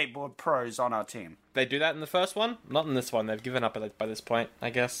were skateboard pros on our team. They do that in the first one? Not in this one. They've given up by this point,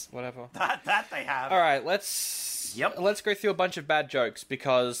 I guess. Whatever. That they have. All right, let's go through a bunch of bad jokes,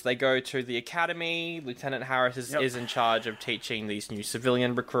 because they go to the academy. Lieutenant Harris is in charge of teaching these new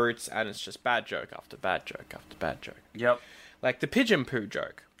civilian recruits, and it's just bad joke after bad joke after bad joke. Yep. Like the pigeon poo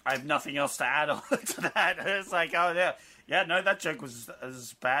joke. I have nothing else to add on to that. It's like, oh, yeah. Yeah, no, that joke was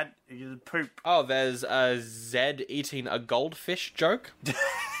as bad. Poop. Oh, there's a Zed eating a goldfish joke.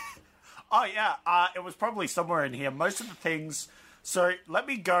 Oh, yeah. It was probably somewhere in here. Most of the things... So, let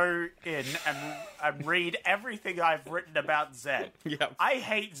me go in and read everything I've written about Zed. Yep. I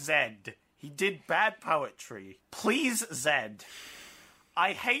hate Zed. He did bad poetry. Please, Zed.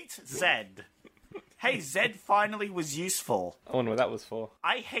 I hate Zed. Hey, Zed finally was useful. I wonder what that was for.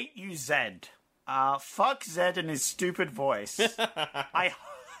 I hate you, Zed. Fuck Zed and his stupid voice. And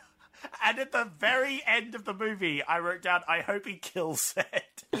at the very end of the movie, I wrote down, I hope he kills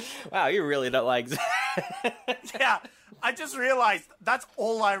Zed. Wow, you really don't like Zed. Yeah, I just realized that's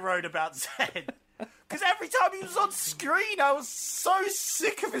all I wrote about Zed. Because every time he was on screen, I was so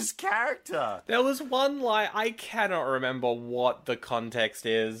sick of his character. There was one line, I cannot remember what the context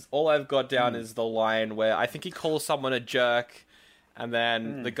is. All I've got down is the line where I think he calls someone a jerk, and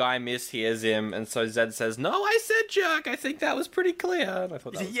then the guy mishears him, and so Zed says, "No, I said jerk, I think that was pretty clear." And I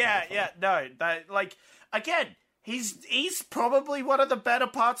thought that was no, like, again, He's probably one of the better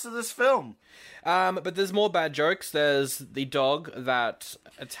parts of this film. But there's more bad jokes. There's the dog that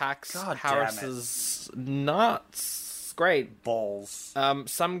attacks God damn Harris's nuts. Great. Balls.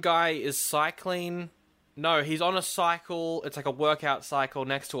 Some guy is cycling. No, he's on a cycle. It's like a workout cycle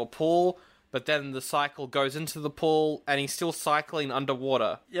next to a pool. But then the cycle goes into the pool, and he's still cycling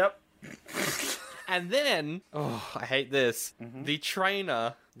underwater. Yep. And then, I hate this. The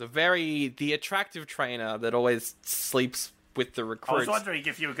trainer, the attractive trainer that always sleeps with the I recruits. was wondering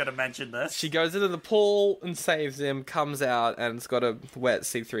if you were going to mention this. She goes into the pool and saves him, comes out, and it's got a wet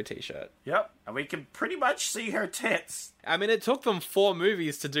see-through t-shirt. Yep. And we can pretty much see her tits. I mean, it took them 4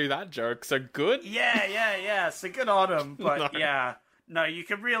 movies to do that joke, so good. Yeah. So good on them. But No. yeah. No, you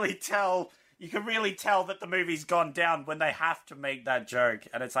can really tell that the movie's gone down when they have to make that joke.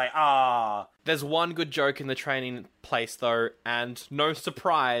 And it's like, There's one good joke in the training place, though, and no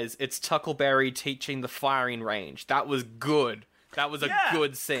surprise, it's Tuckleberry teaching the firing range. That was good. That was a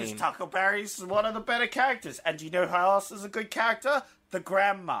good scene. Because Tuckleberry's one of the better characters. And do you know who else is a good character? The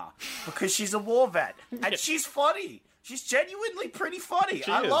grandma. Because she's a war vet. And she's funny. She's genuinely pretty funny.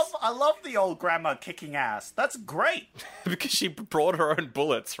 She I is. love the old grandma kicking ass. That's great. Because she brought her own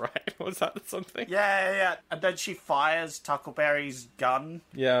bullets, right? Was that something? Yeah. And then she fires Tuckleberry's gun.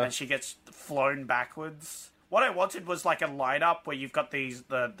 Yeah. And she gets flown backwards. What I wanted was like a lineup where you've got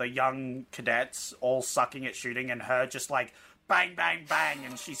the young cadets all sucking at shooting and her just like bang, bang, bang,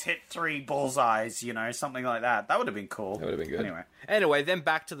 and she's hit 3 bullseyes, something like that. That would have been cool. That would have been good. Anyway, then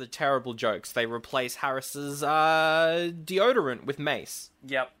back to the terrible jokes. They replace Harris's deodorant with mace.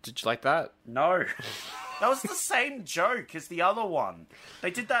 yep. Did you like that? No. That was the same joke as the other one.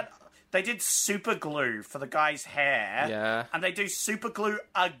 They did super glue for the guy's hair. Yeah. And they do super glue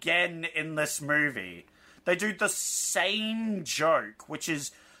again in this movie. They do the same joke, which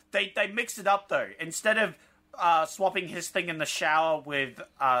is... They mix it up, though. Instead of swapping his thing in the shower with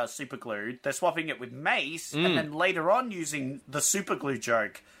super glue, they're swapping it with mace, and then later on using the super glue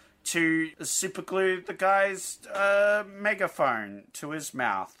joke to super glue the guy's megaphone to his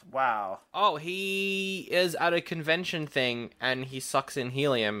mouth. Wow. Oh, he is at a convention thing, and he sucks in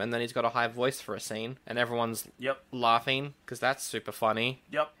helium, and then he's got a high voice for a scene, and everyone's Yep. laughing, because that's super funny.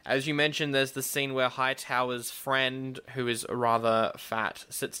 Yep. As you mentioned, there's the scene where Hightower's friend, who is rather fat,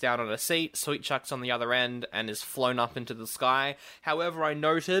 sits down on a seat, Sweet Chuck's on the other end, and is flown up into the sky. However, I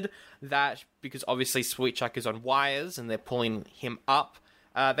noted that, because obviously Sweet Chuck is on wires, and they're pulling him up,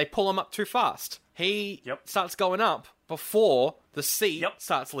 they pull him up too fast. He starts going up before the seat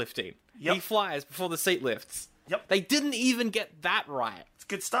starts lifting. Yep. He flies before the seat lifts. Yep. They didn't even get that right. It's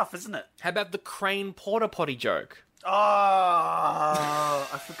good stuff, isn't it? How about the crane porta potty joke? Oh,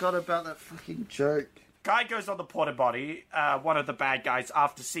 I forgot about that fucking joke. Guy goes on the porta potty, one of the bad guys,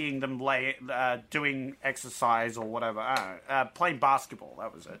 after seeing them doing exercise or whatever, playing basketball,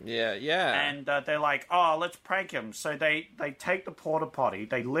 that was it. Yeah. And they're like, oh, let's prank him. So they take the porta potty,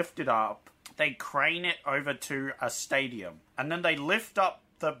 they lift it up, they crane it over to a stadium, and then they lift up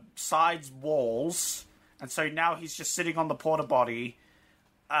the sides walls, and so now he's just sitting on the porta potty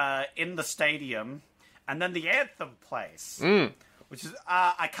in the stadium, and then the anthem plays. Which is,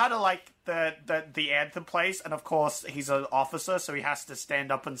 I kind of like the anthem plays, and of course, he's an officer, so he has to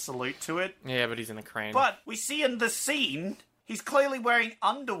stand up and salute to it. Yeah, but he's in a crane. But we see in the scene, he's clearly wearing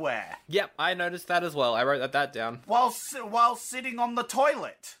underwear. Yep, I noticed that as well. I wrote that down. While sitting on the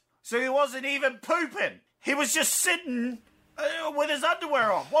toilet. So he wasn't even pooping. He was just sitting with his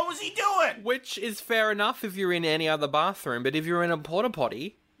underwear on. What was he doing? Which is fair enough if you're in any other bathroom, but if you're in a porta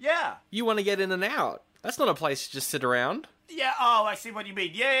potty, Yeah. you want to get in and out. That's not a place to just sit around. Yeah, oh, I see what you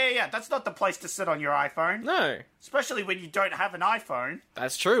mean. Yeah. That's not the place to sit on your iPhone. No. Especially when you don't have an iPhone.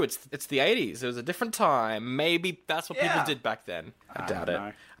 That's true. It's the 80s. It was a different time. Maybe that's what people Yeah. did back then. I doubt don't it.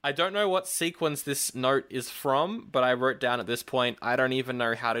 know. I don't know what sequence this note is from, but I wrote down at this point, I don't even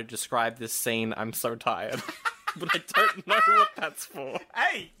know how to describe this scene. I'm so tired. But I don't know what that's for.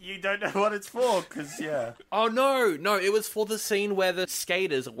 Hey, you don't know what it's for, because, yeah. Oh, no, it was for the scene where the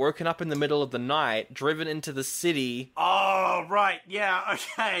skaters are woken up in the middle of the night, driven into the city. Oh, right, yeah,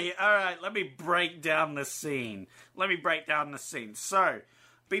 okay, alright, let me break down the scene. So,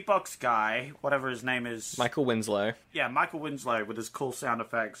 beatbox guy, whatever his name is. Michael Winslow. Yeah, Michael Winslow with his cool sound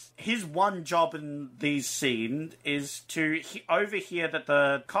effects. His one job in these scenes is to overhear that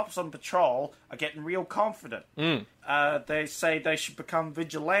the cops on patrol are getting real confident. They say they should become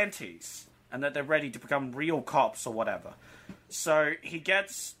vigilantes and that they're ready to become real cops or whatever. So he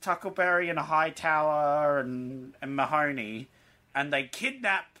gets Tuckleberry and Hightower and Mahoney, and they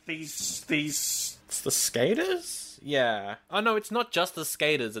kidnap these It's the skaters? Yeah. Oh, no, it's not just the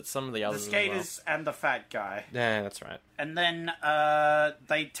skaters. It's some of the others skaters and the fat guy. Yeah, that's right. And then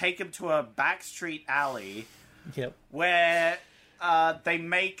they take him to a backstreet alley Yep. where they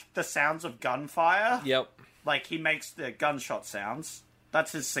make the sounds of gunfire. Yep. Like, he makes the gunshot sounds.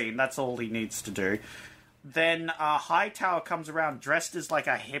 That's his scene. That's all he needs to do. Then Hightower comes around dressed as like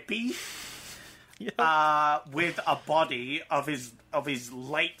a hippie. Yep. With a body of his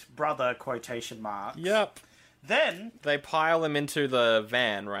late brother, quotation marks. Yep. Then They pile him into the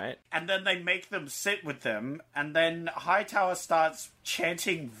van, right? and then they make them sit with them, and then Hightower starts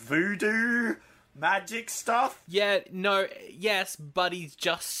chanting voodoo magic stuff. Yeah, no, yes, but he's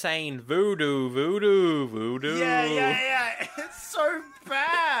just saying voodoo, voodoo, voodoo. Yeah. It's so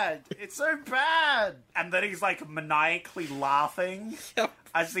bad. It's so bad. And then he's like maniacally laughing Yep.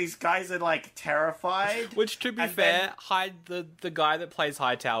 as these guys are like terrified. Which, to be And fair, the guy that plays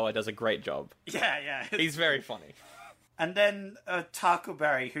Hightower does a great job. Yeah. He's very funny. And then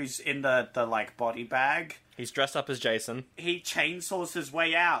Tackleberry, who's in the like body bag, He's dressed up as Jason. he chainsaws his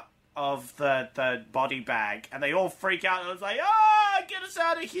way out of the body bag, and they all freak out. And it's like, get us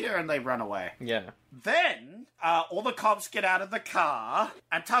out of here, and they run away. Yeah. Then all the cops get out of the car,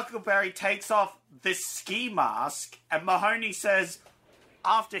 and Tackleberry takes off this ski mask, and Mahoney says,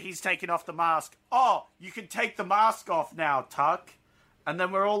 after he's taken off the mask, "Oh, you can take the mask off now, Tuck." And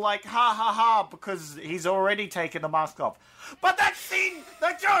then we're all like, ha ha ha, because he's already taken the mask off. But that scene,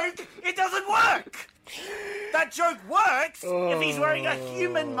 that joke, it doesn't work! That joke works if he's wearing a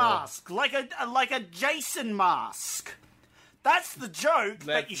human mask, like a Jason mask. That's the joke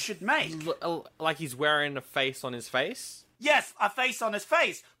that you should make. Like he's wearing a face on his face? Yes, a face on his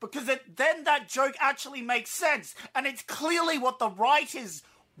face, because then that joke actually makes sense, and it's clearly what the writers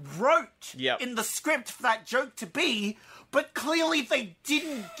wrote in the script for that joke to be, but clearly they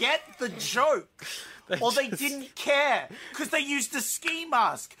didn't get the joke. They didn't care, because they used a ski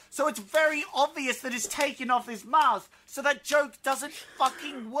mask. So it's very obvious that he's taken off his mask, so that joke doesn't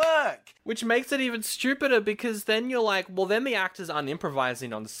fucking work. Which makes it even stupider, because then you're like, well, then the actors aren't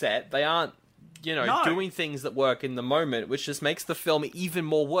improvising on set. They aren't, doing things that work in the moment, which just makes the film even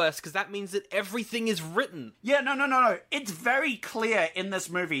more worse, because that means that everything is written. Yeah, no. It's very clear in this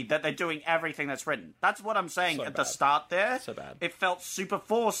movie that they're doing everything that's written. That's what I'm saying So at bad. the start there. So bad. It felt super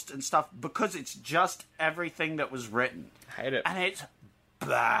forced and stuff because it's just everything that was written. Hate it. And it's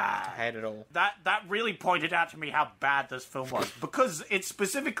bad. Hate it all. That really pointed out to me how bad this film was. Because it's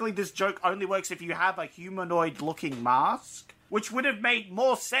specifically, this joke only works if you have a humanoid-looking mask, which would have made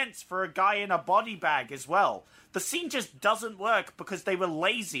more sense for a guy in a body bag as well. The scene just doesn't work because they were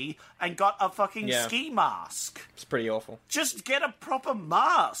lazy and got a fucking ski mask. It's pretty awful. Just get a proper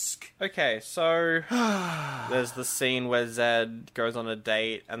mask. Okay, so there's the scene where Zed goes on a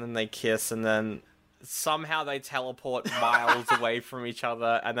date, and then they kiss, and then somehow they teleport miles away from each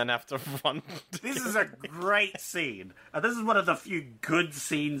other and then have to run. This is a great scene. And this is one of the few good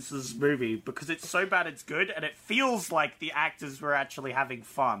scenes in this movie, because it's so bad it's good, and it feels like the actors were actually having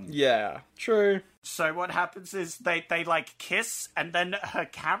fun. Yeah, true. So what happens is they like kiss, and then her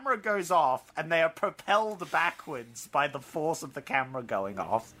camera goes off, and they are propelled backwards by the force of the camera going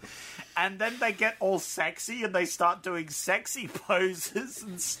off. And then they get all sexy, and they start doing sexy poses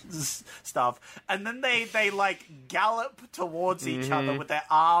and stuff. And then they like gallop towards each other with their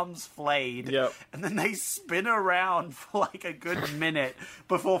arms flayed. Yep. And then they spin around for like a good minute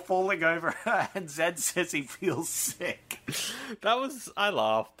before falling over her, and Zed says he feels sick. I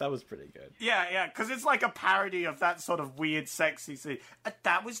laughed. That was pretty good. Yeah, because it's like a parody of that sort of weird, sexy scene.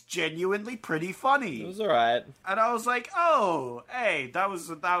 That was genuinely pretty funny. It was alright. And I was like, oh, hey, that was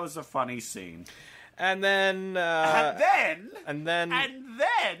a funny scene. And then... And then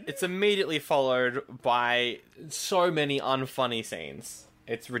it's immediately followed by so many unfunny scenes.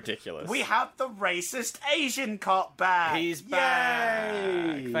 It's ridiculous. we have the racist Asian cop back. He's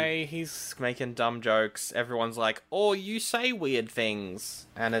Yay! back. He's making dumb jokes. Everyone's like, oh, you say weird things.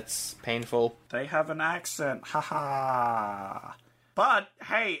 And it's painful. They have an accent. Haha. But,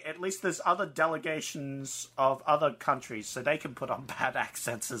 hey, at least there's other delegations of other countries, so they can put on bad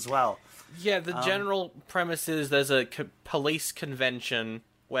accents as well. Yeah, the general premise is there's a police convention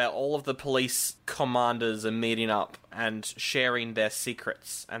where all of the police commanders are meeting up and sharing their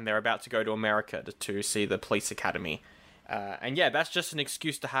secrets, and they're about to go to America to see the police academy. And yeah, that's just an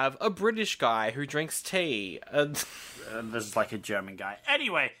excuse to have a British guy who drinks tea. There's like a German guy.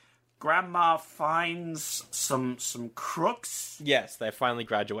 Anyway, Grandma finds some crooks. Yes, they finally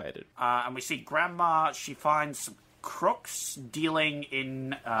graduated. And we see Grandma, she finds some crooks dealing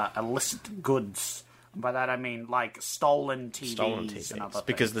in illicit goods And by that I mean, like, stolen TVs, Stolen TVs. and other things.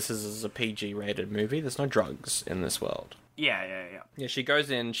 Because this is a PG-rated movie. There's no drugs in this world. Yeah. Yeah, she goes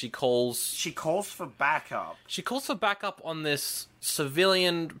in, she calls for backup. She calls for backup on this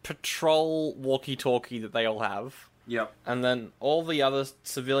civilian patrol walkie-talkie that they all have. Yep. And then all the other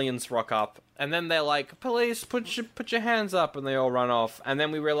civilians rock up, and then they're like, "Police, put your hands up," and they all run off. And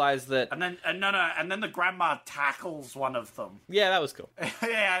then we realize that, And then the grandma tackles one of them. yeah, that was cool.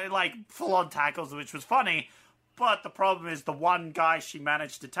 Yeah, like, full-on tackles, which was funny. But the problem is the one guy she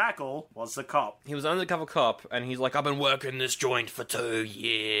managed to tackle was the cop. He was an undercover cop, and he's like, "I've been working this joint for 2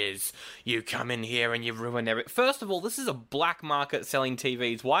 years. You come in here and you ruin everything." First of all, this is a black market selling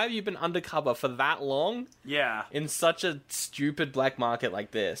TVs. Why have you been undercover for that long? Yeah. In such a stupid black market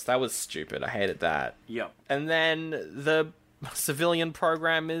like this. That was stupid. I hated that. Yep. And then the civilian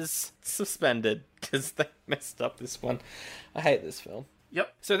program is suspended because they messed up this one. I hate this film.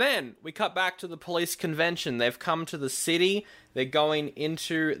 Yep. So then we cut back to the police convention. They've come to the city. They're going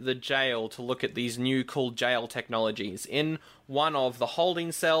into the jail to look at these new cool jail technologies. In one of the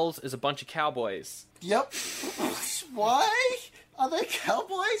holding cells is a bunch of cowboys. Yep. Why? Are they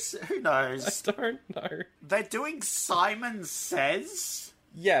cowboys? Who knows? I don't know. They're doing Simon Says.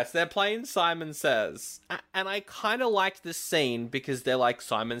 Yes, they're playing Simon Says. And I kind of liked this scene because they're like,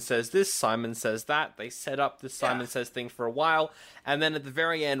 Simon says this, Simon says that. They set up this Simon Says thing for a while. And then at the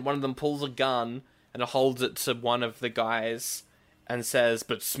very end, one of them pulls a gun and holds it to one of the guys and says,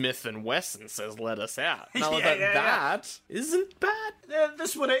 "But Smith and Wesson says let us out." And I was like, that isn't bad.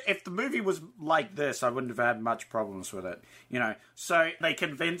 This would, if the movie was like this, I wouldn't have had much problems with it. You know, so they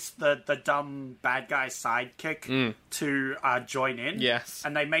convinced the dumb bad guy sidekick to join in. Yes.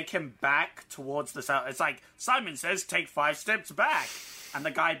 And they make him back towards the cell. It's like, Simon Says, take 5 steps back. And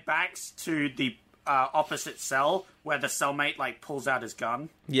the guy backs to the opposite cell where the cellmate, like, pulls out his gun.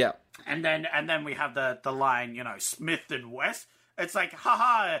 Yeah. And then we have the line, you know, Smith and West. It's like,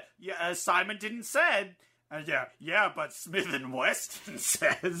 haha, yeah, Simon didn't said. And but Smith and Weston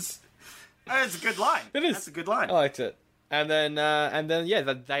says. That's a good line. It is. That's a good line. I liked it. And then,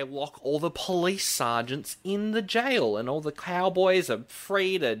 they lock all the police sergeants in the jail, and all the cowboys are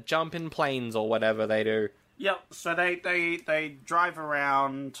free to jump in planes or whatever they do. Yep, so they drive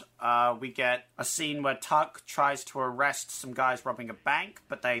around. We get a scene where Tuck tries to arrest some guys robbing a bank,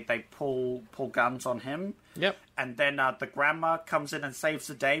 but they pull guns on him. Yep. And then the grandma comes in and saves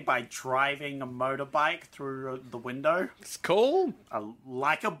the day by driving a motorbike through the window. It's cool.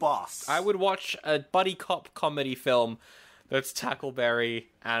 Like a boss. I would watch a buddy cop comedy film that's Tackleberry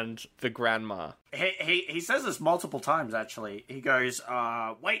and the grandma. He says this multiple times, actually. He goes,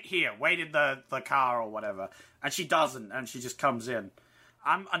 wait here, wait in the car or whatever. And she doesn't, and she just comes in.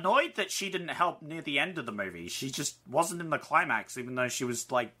 I'm annoyed that she didn't help near the end of the movie. She just wasn't in the climax, even though she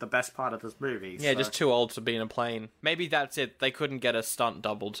was, like, the best part of this movie. Yeah, just too old to be in a plane. Maybe that's it. They couldn't get a stunt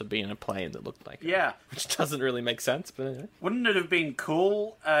double to be in a plane that looked like it. Yeah. Which doesn't really make sense, but anyway. Wouldn't it have been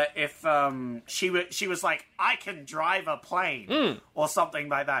cool if she was like, I can drive a plane, or something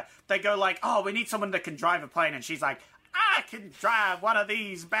like that? They go like, oh, we need someone that can drive a plane, and she's like, I can drive one of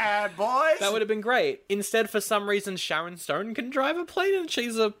these bad boys. That would have been great. Instead, for some reason, Sharon Stone can drive a plane and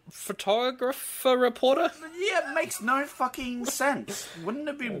she's a photographer reporter. Yeah, it makes no fucking sense. Wouldn't it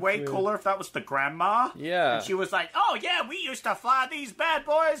have been way cooler if that was the grandma? Yeah. And she was like, oh yeah, we used to fly these bad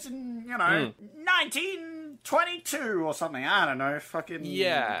boys in, 1922 or something. I don't know. Fucking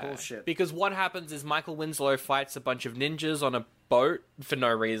bullshit. Because what happens is Michael Winslow fights a bunch of ninjas on a boat for no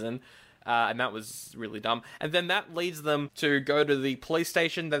reason. And that was really dumb. And then that leads them to go to the police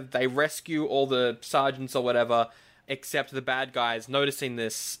station. That they rescue all the sergeants or whatever, except the bad guys, noticing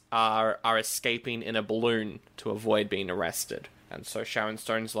this, are escaping in a balloon to avoid being arrested. And so Sharon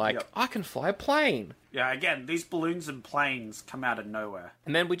Stone's like, Yep. I can fly a plane. Yeah, again, these balloons and planes come out of nowhere.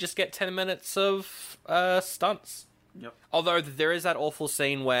 And then we just get 10 minutes of stunts. Yep. Although there is that awful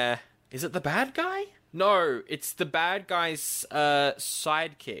scene where... Is it the bad guy? No, it's the bad guy's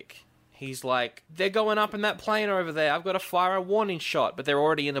sidekick. He's like, they're going up in that plane over there. I've got to fire a warning shot. But they're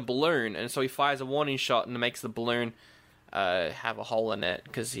already in a balloon. And so he fires a warning shot and it makes the balloon have a hole in it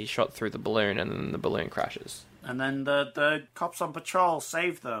because he shot through the balloon and then the balloon crashes. And then the cops on patrol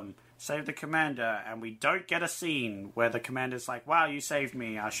save them. Save the commander. And we don't get a scene where the commander's like, wow, you saved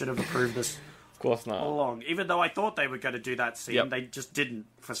me. I should have approved this Of course not. all along. Even though I thought they were going to do that scene, Yep. they just didn't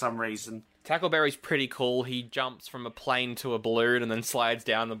for some reason. Tackleberry's pretty cool. He jumps from a plane to a balloon and then slides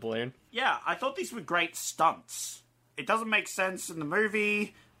down the balloon. Yeah, I thought these were great stunts. It doesn't make sense in the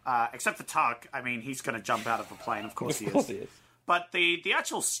movie, except for Tuck. I mean, he's going to jump out of a plane, of course he is. Of course he is. but the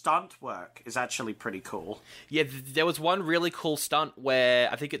actual stunt work is actually pretty cool. Yeah, there was one really cool stunt where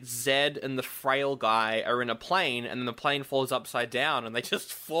I think it's Zed and the frail guy are in a plane, and then the plane falls upside down, and they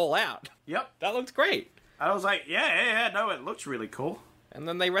just fall out. Yep. That looked great. I was like, no, it looks really cool. And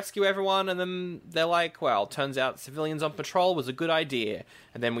then they rescue everyone, and then they're like, well, turns out civilians on patrol was a good idea.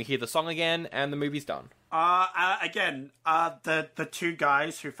 And then we hear the song again, and the movie's done. The two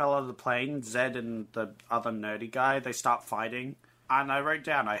guys who fell out of the plane, Zed and the other nerdy guy, they start fighting. And I wrote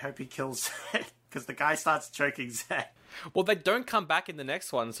down, I hope he kills Zed, because the guy starts choking Zed. Well, they don't come back in the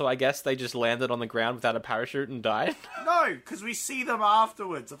next one, so I guess they just landed on the ground without a parachute and died. No, because we see them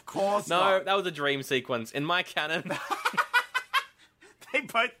afterwards, of course No, not. that was a dream sequence. In my canon... They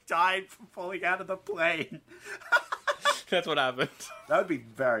both died from falling out of the plane. That's what happened. That would be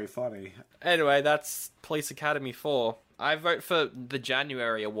very funny. Anyway, that's Police Academy 4. I vote for the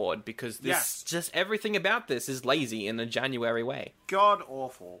January award because just everything about this is lazy in a January way. God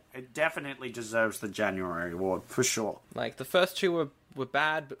awful. It definitely deserves the January award, for sure. Like, the first two were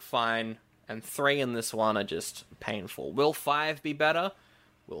bad but fine, and 3 in this one are just painful. Will 5 be better?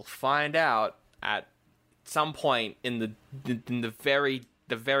 We'll find out at some point in the very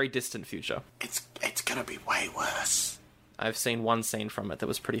distant future. It's gonna be way worse. I've seen one scene from it that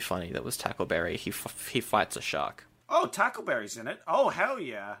was pretty funny. That was Tackleberry. He fights a shark. Oh, Tackleberry's in it. Oh, hell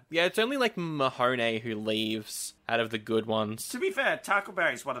yeah. Yeah, it's only like Mahoney who leaves out of the good ones. To be fair,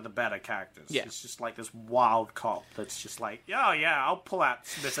 Tackleberry's one of the better characters. Yeah. He's just like this wild cop that's just like, oh yeah, I'll pull out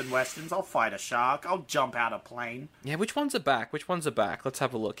Smith & Wessons, I'll fight a shark, I'll jump out a plane. Yeah, which ones are back? Let's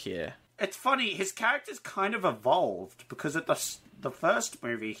have a look here. It's funny, his character's kind of evolved, because at the first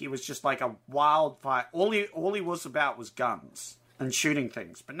movie, he was just like a wild fight. All he was about was guns and shooting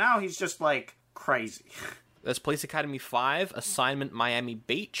things. But now he's just like crazy. There's Police Academy 5, Assignment Miami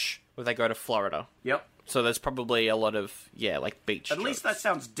Beach, where they go to Florida. Yep. So there's probably a lot of, like beach At least that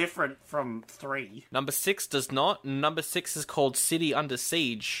sounds different from 3. Number 6 does not. Number 6 is called City Under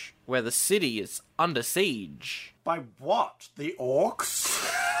Siege, where the city is under siege. By what? The orcs?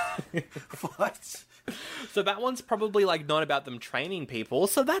 What? So that one's probably, like, not about them training people,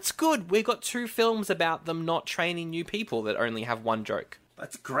 so that's good. We've got 2 films about them not training new people that only have one joke.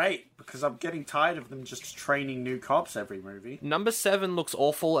 That's great, because I'm getting tired of them just training new cops every movie. Number 7 looks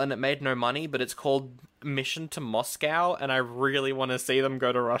awful and it made no money, but it's called Mission to Moscow, and I really want to see them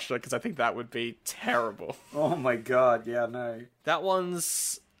go to Russia, because I think that would be terrible. Oh my god, yeah, no. That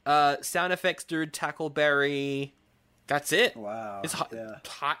one's sound effects dude, Tackleberry. That's it. Wow.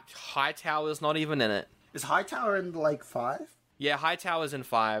 Hightower's not even in it. Is Hightower in, like, 5? Yeah, Hightower's in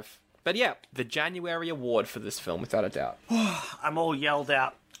 5. But yeah, the January award for this film, without a doubt. I'm all yelled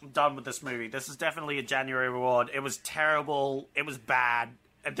out. I'm done with this movie. This is definitely a January award. It was terrible. It was bad.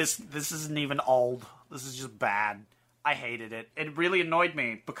 This isn't even old. This is just bad. I hated it. It really annoyed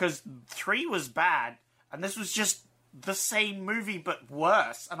me, because 3 was bad, and this was just the same movie, but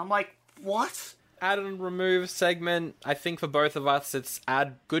worse. And I'm like, what? Add and remove segment. I think for both of us, it's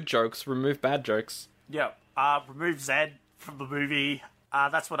add good jokes, remove bad jokes. Yeah. Remove Zed from the movie.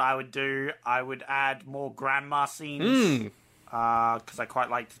 That's what I would do. I would add more grandma scenes. Because I quite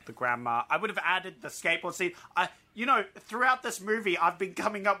liked the grandma. I would have added the skateboard scene. Throughout this movie, I've been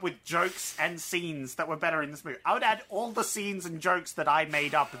coming up with jokes and scenes that were better in this movie. I would add all the scenes and jokes that I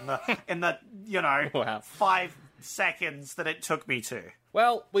made up in the Wow. 5 seconds that it took me to.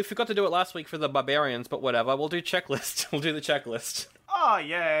 Well, we forgot to do it last week for the Barbarians, but whatever. We'll do checklist. We'll do the checklist. Oh,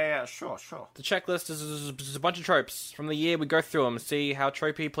 yeah, sure. The checklist is a bunch of tropes from the year. We go through them, see how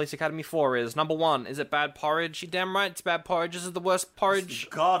tropey Police Academy 4 is. Number 1, is it bad porridge? You damn right it's bad porridge. This is the worst porridge.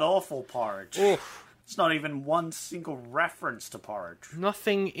 God-awful porridge. Oof. It's not even one single reference to porridge.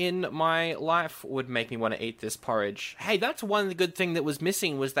 Nothing in my life would make me want to eat this porridge. Hey, that's one good thing that was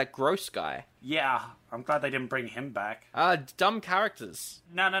missing was that gross guy. Yeah, I'm glad they didn't bring him back. Dumb characters.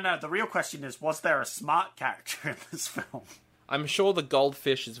 No. The real question is, was there a smart character in this film? I'm sure the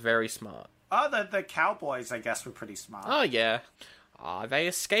goldfish is very smart. Oh, the cowboys, I guess, were pretty smart. Oh, yeah. They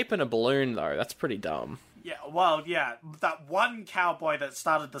escape in a balloon, though. That's pretty dumb. Yeah, well, yeah. That one cowboy that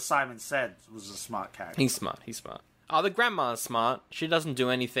started the Simon Says was a smart character. He's smart. Oh, the grandma's smart. She doesn't do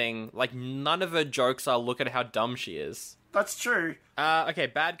anything. Like, none of her jokes are look at how dumb she is. That's true. Okay,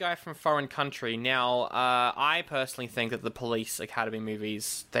 bad guy from foreign country. Now, I personally think that the Police Academy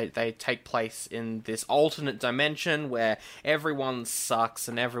movies, they take place in this alternate dimension where everyone sucks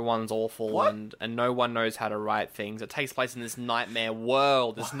and everyone's awful and no one knows how to write things. It takes place in this nightmare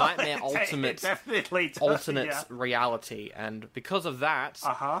world, this nightmare alternate reality. And because of that,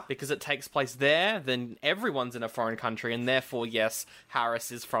 because it takes place there, then everyone's in a foreign country, and therefore, yes,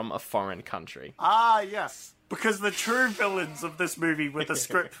 Harris is from a foreign country. Ah, yes. Because the true villains of this movie were the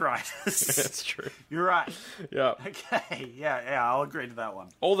script writers. That's true. You're right. Yeah. Okay, yeah, I'll agree to that one.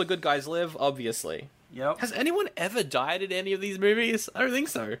 All the good guys live, obviously. Yep. Has anyone ever died in any of these movies? I don't think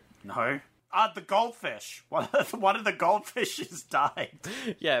so. No. The goldfish. One of the goldfishes died.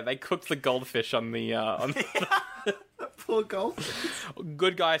 Yeah, they cooked the goldfish on the Poor goldfish.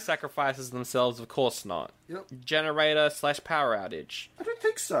 Good guy sacrifices themselves, of course not. Yep. Generator/power outage. I don't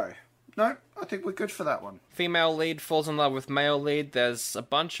think so. No, I think we're good for that one. Female lead falls in love with male lead. There's a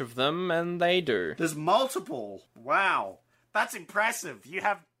bunch of them, and they do. There's multiple. Wow. That's impressive. You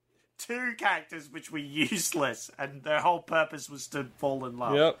have 2 characters which were useless, and their whole purpose was to fall in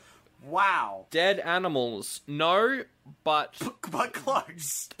love. Yep. Wow. Dead animals. No, but But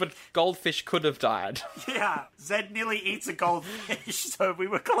close. but goldfish could have died. Yeah, Zed nearly eats a goldfish, so we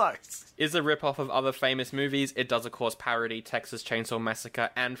were close. Is a rip-off of other famous movies. It does, of course, parody Texas Chainsaw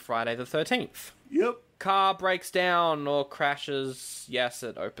Massacre and Friday the 13th. Yep. Car breaks down or crashes. Yes,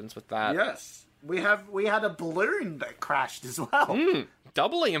 it opens with that. Yes. We had a balloon that crashed as well.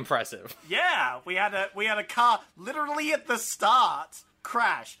 Doubly impressive. Yeah, we had a car literally at the start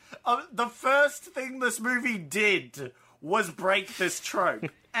crash. The first thing this movie did was break this trope.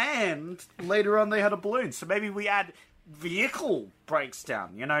 And later on they had a balloon. So maybe we add vehicle breaks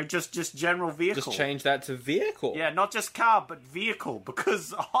down, just general vehicle. Just change that to vehicle. Yeah, not just car, but vehicle,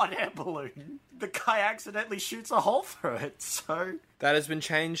 because a hot air balloon, the guy accidentally shoots a hole through it, so... That has been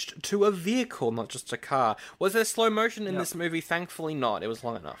changed to a vehicle, not just a car. Was there slow motion in this movie? Thankfully not. It was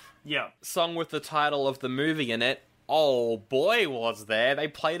long enough. Yeah. Song with the title of the movie in it. Oh boy, was there. They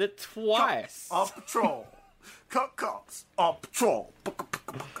played it twice. Cops on patrol. Cops on patrol.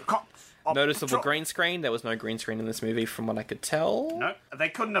 Cops on Noticeable patrol. green screen. There was no green screen in this movie from what I could tell. No, they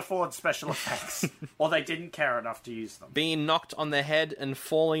couldn't afford special effects. Or they didn't care enough to use them. Being knocked on the head and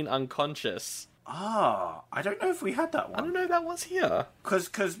falling unconscious. I don't know if we had that I one. don't know if that was here.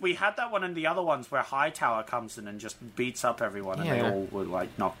 Because we had that one in the other ones where Hightower comes in and just beats up everyone and they Yeah. all were,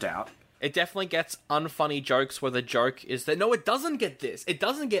 knocked out. It definitely gets unfunny jokes where the joke is that... No, it doesn't get this. It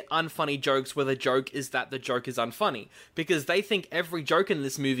doesn't get unfunny jokes where the joke is that the joke is unfunny. Because they think every joke in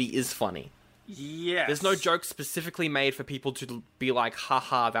this movie is funny. Yes. There's no joke specifically made for people to be like,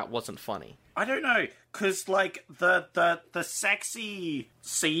 haha, that wasn't funny. I don't know, because, the sexy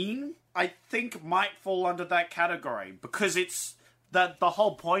scene, I think, might fall under that category, because it's... The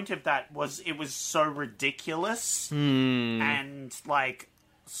whole point of that was it was so ridiculous, and,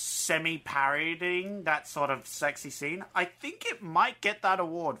 semi-parodying that sort of sexy scene. I think it might get that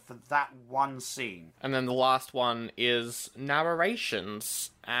award for that one scene. And then the last one is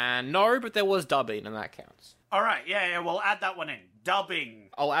narrations. And no, but there was dubbing, and that counts. Alright, yeah, we'll add that one in. Dubbing.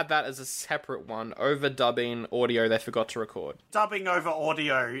 I'll add that as a separate one. Overdubbing audio they forgot to record. Dubbing over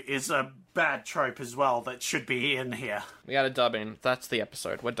audio is a bad trope as well that should be in here. We added dubbing. That's the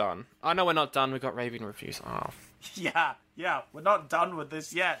episode. We're done. Oh, no, we're not done. We've got raving reviews. Oh. Yeah, we're not done with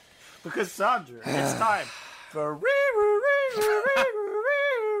this yet. Because, Sandra, it's time for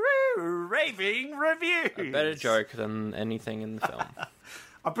raving reviews. A better joke than anything in the film.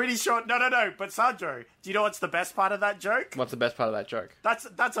 I'm pretty sure... No. But, Sandro, do you know what's the best part of that joke? What's the best part of that joke? That's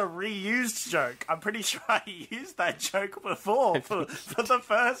a reused joke. I'm pretty sure I used that joke before for the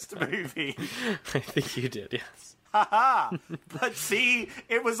first movie. I think you did, yes. Haha! But see,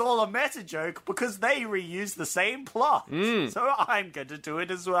 it was all a meta joke because they reused the same plot. So I'm going to do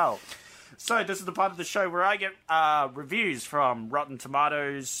it as well. So this is the part of the show where I get reviews from Rotten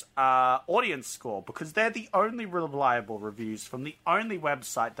Tomatoes audience score, because they're the only reliable reviews from the only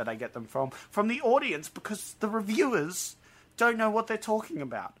website that I get them from the audience, because the reviewers don't know what they're talking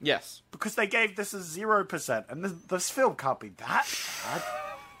about. Yes. Because they gave this a 0%, and this film can't be that bad.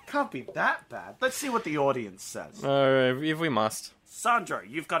 Can't be that bad. Let's see what the audience says. If we must. Sandro,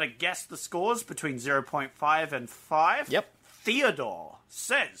 you've got to guess the scores between 0.5 and 5. Yep. Theodore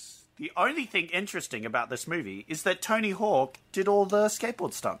says the only thing interesting about this movie is that Tony Hawk did all the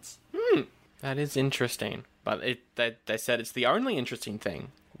skateboard stunts. That is interesting. But they said it's the only interesting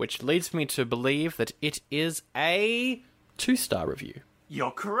thing, which leads me to believe that it is a 2-star review.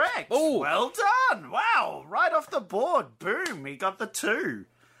 You're correct. Ooh. Well done. Wow. Right off the board. Boom. He got the 2.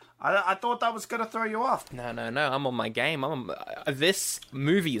 I thought that was going to throw you off. No, I'm on my game. This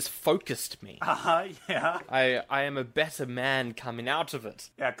movie has focused me. Yeah. I am a better man coming out of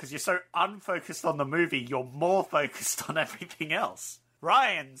it. Yeah, because you're so unfocused on the movie, you're more focused on everything else.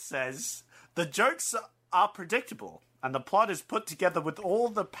 Ryan says, the jokes are predictable, and the plot is put together with all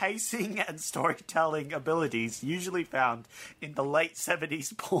the pacing and storytelling abilities usually found in the late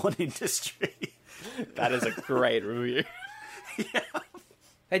 70s porn industry. That is a great review. Yeah.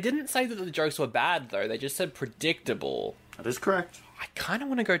 They didn't say that the jokes were bad, though. They just said predictable. That is correct. I kind of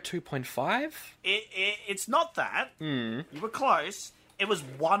want to go 2.5. It's not that. You were close. It was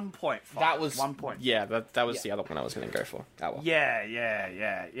 1.5. That was 1 point. Yeah, that was the other one I was going to go for. Oh, well.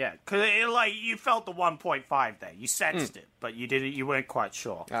 Yeah. Because like you felt the 1.5 there. You sensed it, but you didn't. You weren't quite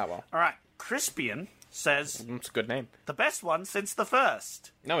sure. Ah, well. All right. Crispian says It's a good name. the best one since the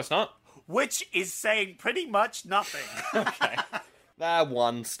first, No, it's not. which is saying pretty much nothing. Okay.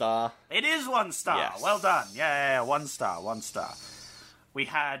 1 star. It is 1 star. Yes. Well done. Yeah, 1 star. 1 star. We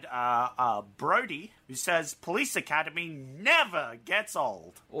had Brody, who says Police Academy never gets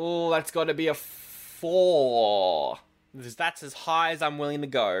old. Oh, that's got to be a 4. That's as high as I'm willing to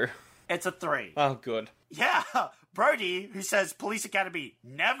go. It's a 3. Oh, good. Yeah, Brody, who says Police Academy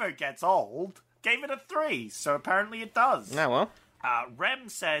never gets old, gave it a 3, so apparently it does. Oh, well. Rem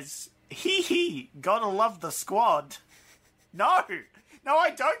says, hee, gotta love the squad. No,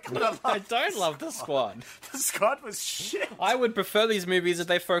 I don't gotta love I don't love the squad. The squad was shit. I would prefer these movies if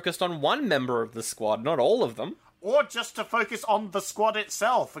they focused on one member of the squad, not all of them. Or just to focus on the squad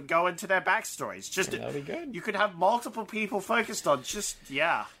itself and go into their backstories. Just That'd be good. You could have multiple people focused on,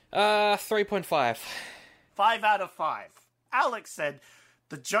 3.5. 5 out of 5. Alex said,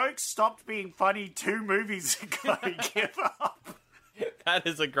 the jokes stopped being funny 2 movies ago. Give up. That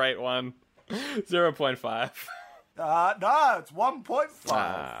is a great one. 0.5. No, it's 1.5.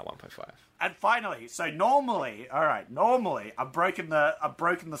 1.5. And finally, so normally I've broken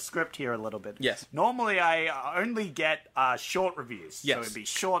the script here a little bit. Yes. Normally I only get short reviews. Yes. So it'd be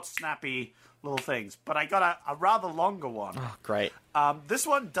short, snappy little things. But I got a rather longer one. Oh, great. This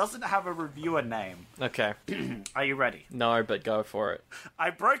one doesn't have a reviewer name. Okay. Are you ready? No, but go for it.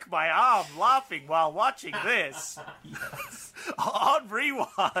 I broke my arm laughing while watching this. On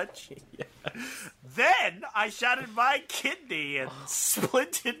rewatch. Then I shattered my kidney and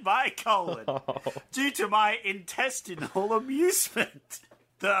splintered my colon due to my intestinal amusement.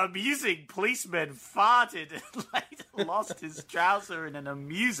 The amusing policeman farted and later lost his trouser in an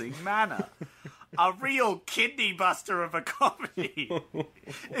amusing manner. A real kidney buster of a comedy.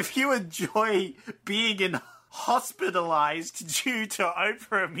 If you enjoy being hospitalized due to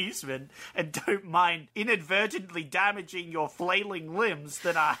over amusement and don't mind inadvertently damaging your flailing limbs,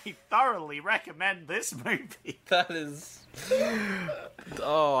 then I thoroughly recommend this movie. That is...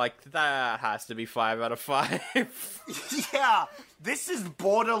 that has to be 5 out of 5. Yeah, this is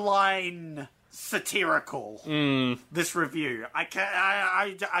borderline satirical. This review, I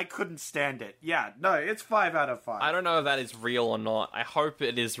couldn't stand it. Yeah, no, it's 5 out of 5. I don't know if that is real or not. I hope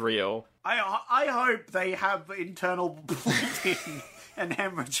it is real. I hope they have internal bleeding and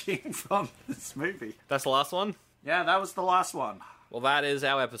hemorrhaging from this movie. That's the last one? Yeah, that was the last one. Well, that is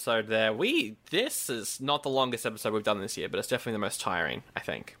our episode there. This is not the longest episode we've done this year, but it's definitely the most tiring, I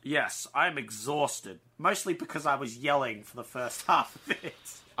think. Yes, I'm exhausted. Mostly because I was yelling for the first half of it.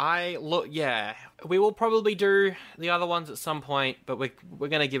 We will probably do the other ones at some point, but we're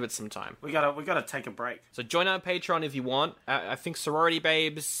gonna give it some time. We gotta take a break. So join our Patreon if you want. I think Sorority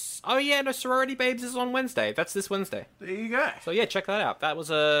Babes... Oh yeah, no, Sorority Babes is on Wednesday. That's this Wednesday. There you go. So yeah, check that out. That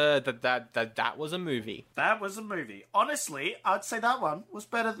was a... That was a movie. That was a movie. Honestly, I'd say that one was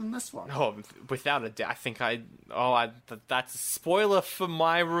better than this one. Oh, without a doubt. I think that's a spoiler for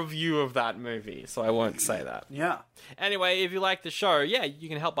my review of that movie, so I won't say that. Yeah. Anyway, if you like the show, yeah, you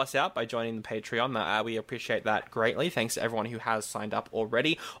can help us out by joining the Patreon. We appreciate that greatly. Thanks to everyone who has signed up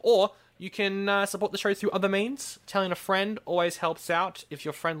already. Or you can support the show through other means. Telling a friend always helps out. If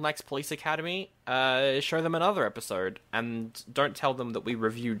your friend likes Police Academy, show them another episode. And don't tell them that we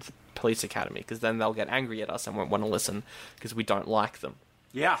reviewed Police Academy, because then they'll get angry at us and won't want to listen, because we don't like them.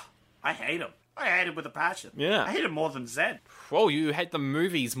 Yeah, I hate them. I hate him with a passion. Yeah. I hate him more than Zed. Whoa, you hate the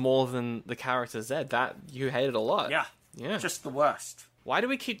movies more than the character Zed. That, you hate it a lot. Yeah. Yeah. Just the worst. Why do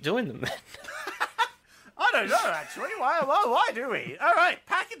we keep doing them then? I don't know, actually. Why do we? All right,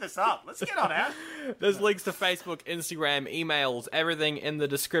 packing this up. Let's get on out. There's links to Facebook, Instagram, emails, everything in the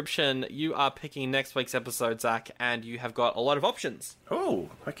description. You are picking next week's episode, Zach, and you have got a lot of options. Oh,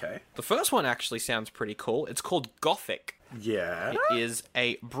 okay. The first one actually sounds pretty cool. It's called Gothic. Yeah. It is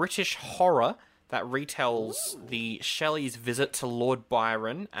a British horror that retells the Shelley's visit to Lord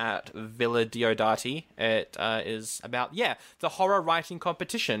Byron at Villa Diodati. It is about, the horror writing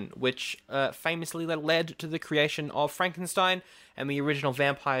competition, which famously led to the creation of Frankenstein and the original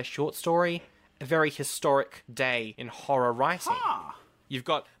vampire short story. A very historic day in horror writing. Huh. You've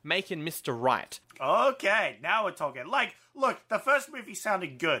got Making Mr. Right. Okay, now we're talking. Like, look, the first movie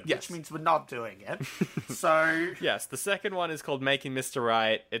sounded good, Yes. which means we're not doing it. So... Yes, the second one is called Making Mr.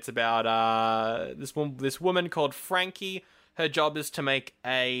 Right. It's about this woman called Frankie Her job is to make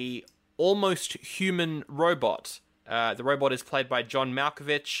a almost human robot. The robot is played by John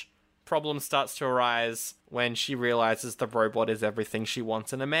Malkovich. Problem starts to arise when she realizes the robot is everything she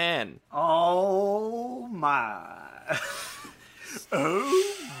wants in a man. Oh my.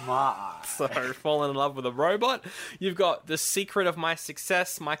 Oh my. So, falling in love with a robot. You've got The Secret of My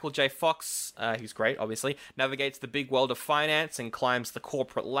Success. Michael J. Fox, who's great, obviously, navigates the big world of finance and climbs the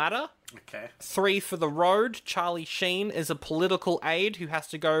corporate ladder. Okay. 3 for the Road. Charlie Sheen is a political aide who has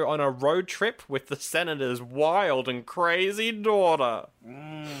to go on a road trip with the senator's wild and crazy daughter.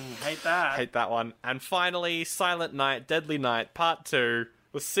 Hate that. Hate that one. And finally, Silent Night, Deadly Night, Part 2.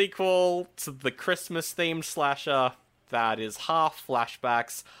 The sequel to the Christmas-themed slasher that is half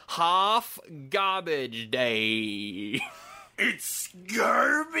flashbacks, half garbage day. It's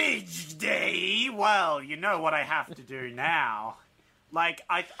garbage day. Well, you know what I have to do now. Like,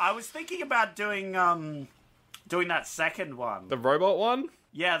 I was thinking about doing that second one. The robot one?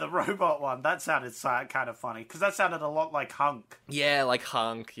 Yeah, the robot one. That sounded kind of funny, because that sounded a lot like Hunk. Yeah, like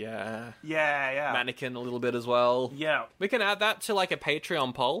Hunk, yeah. Yeah. Mannequin a little bit as well. Yeah. We can add that to, like, a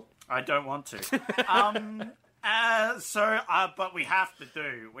Patreon poll. I don't want to. But we have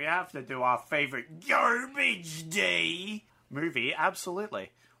to do our favorite garbage day movie.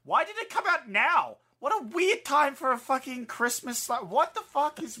 Absolutely. Why did it come out now? What a weird time for a fucking Christmas. What the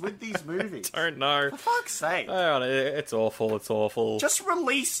fuck is with these movies? I don't know. For fuck's sake. It's awful, it's awful. Just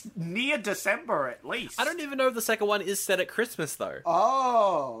release near December at least. I don't even know if the second one is set at Christmas, though.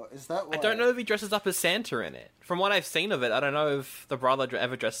 Oh, is that why? I don't know if he dresses up as Santa in it. From what I've seen of it, I don't know if the brother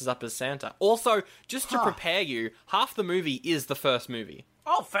ever dresses up as Santa. Also, just to prepare you, half the movie is the first movie.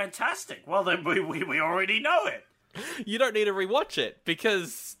 Oh, fantastic. Well, then we already know it. You don't need to rewatch it,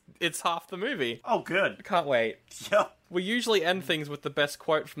 because it's half the movie. Oh, good. I can't wait. Yep. We usually end things with the best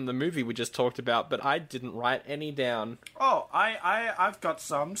quote from the movie we just talked about, but I didn't write any down. Oh, I've got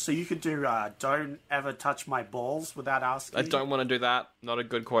some. So you could do, don't ever touch my balls without asking. I don't want to do that. Not a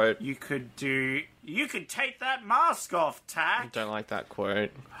good quote. You could take that mask off, Tack. I don't like that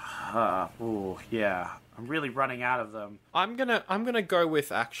quote. Oh, yeah. I'm really running out of them. I'm gonna go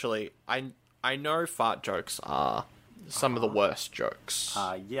with, actually, I know fart jokes are some of the worst jokes.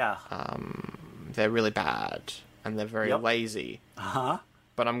 Yeah. They're really bad, and they're very lazy. Uh-huh.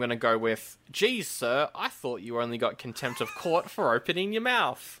 But I'm gonna go with, geez, sir, I thought you only got contempt of court for opening your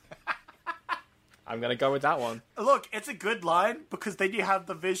mouth. I'm gonna go with that one. Look, it's a good line, because then you have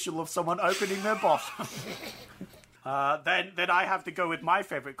the visual of someone opening their bottom. Then I have to go with my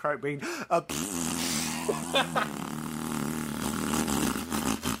favourite quote being,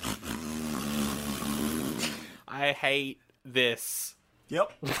 I hate this.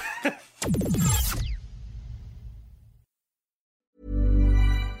 Yep.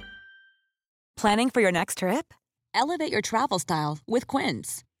 Planning for your next trip? Elevate your travel style with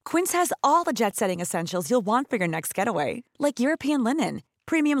Quince. Quince has all the jet-setting essentials you'll want for your next getaway, like European linen,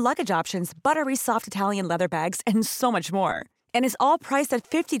 premium luggage options, buttery soft Italian leather bags, and so much more. And is all priced at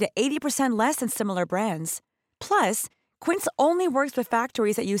 50 to 80% less than similar brands. Plus, Quince only works with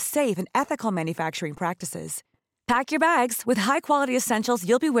factories that use safe and ethical manufacturing practices. Pack your bags with high-quality essentials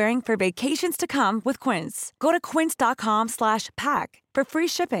you'll be wearing for vacations to come with Quince. Go to quince.com/pack for free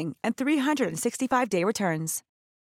shipping and 365-day returns.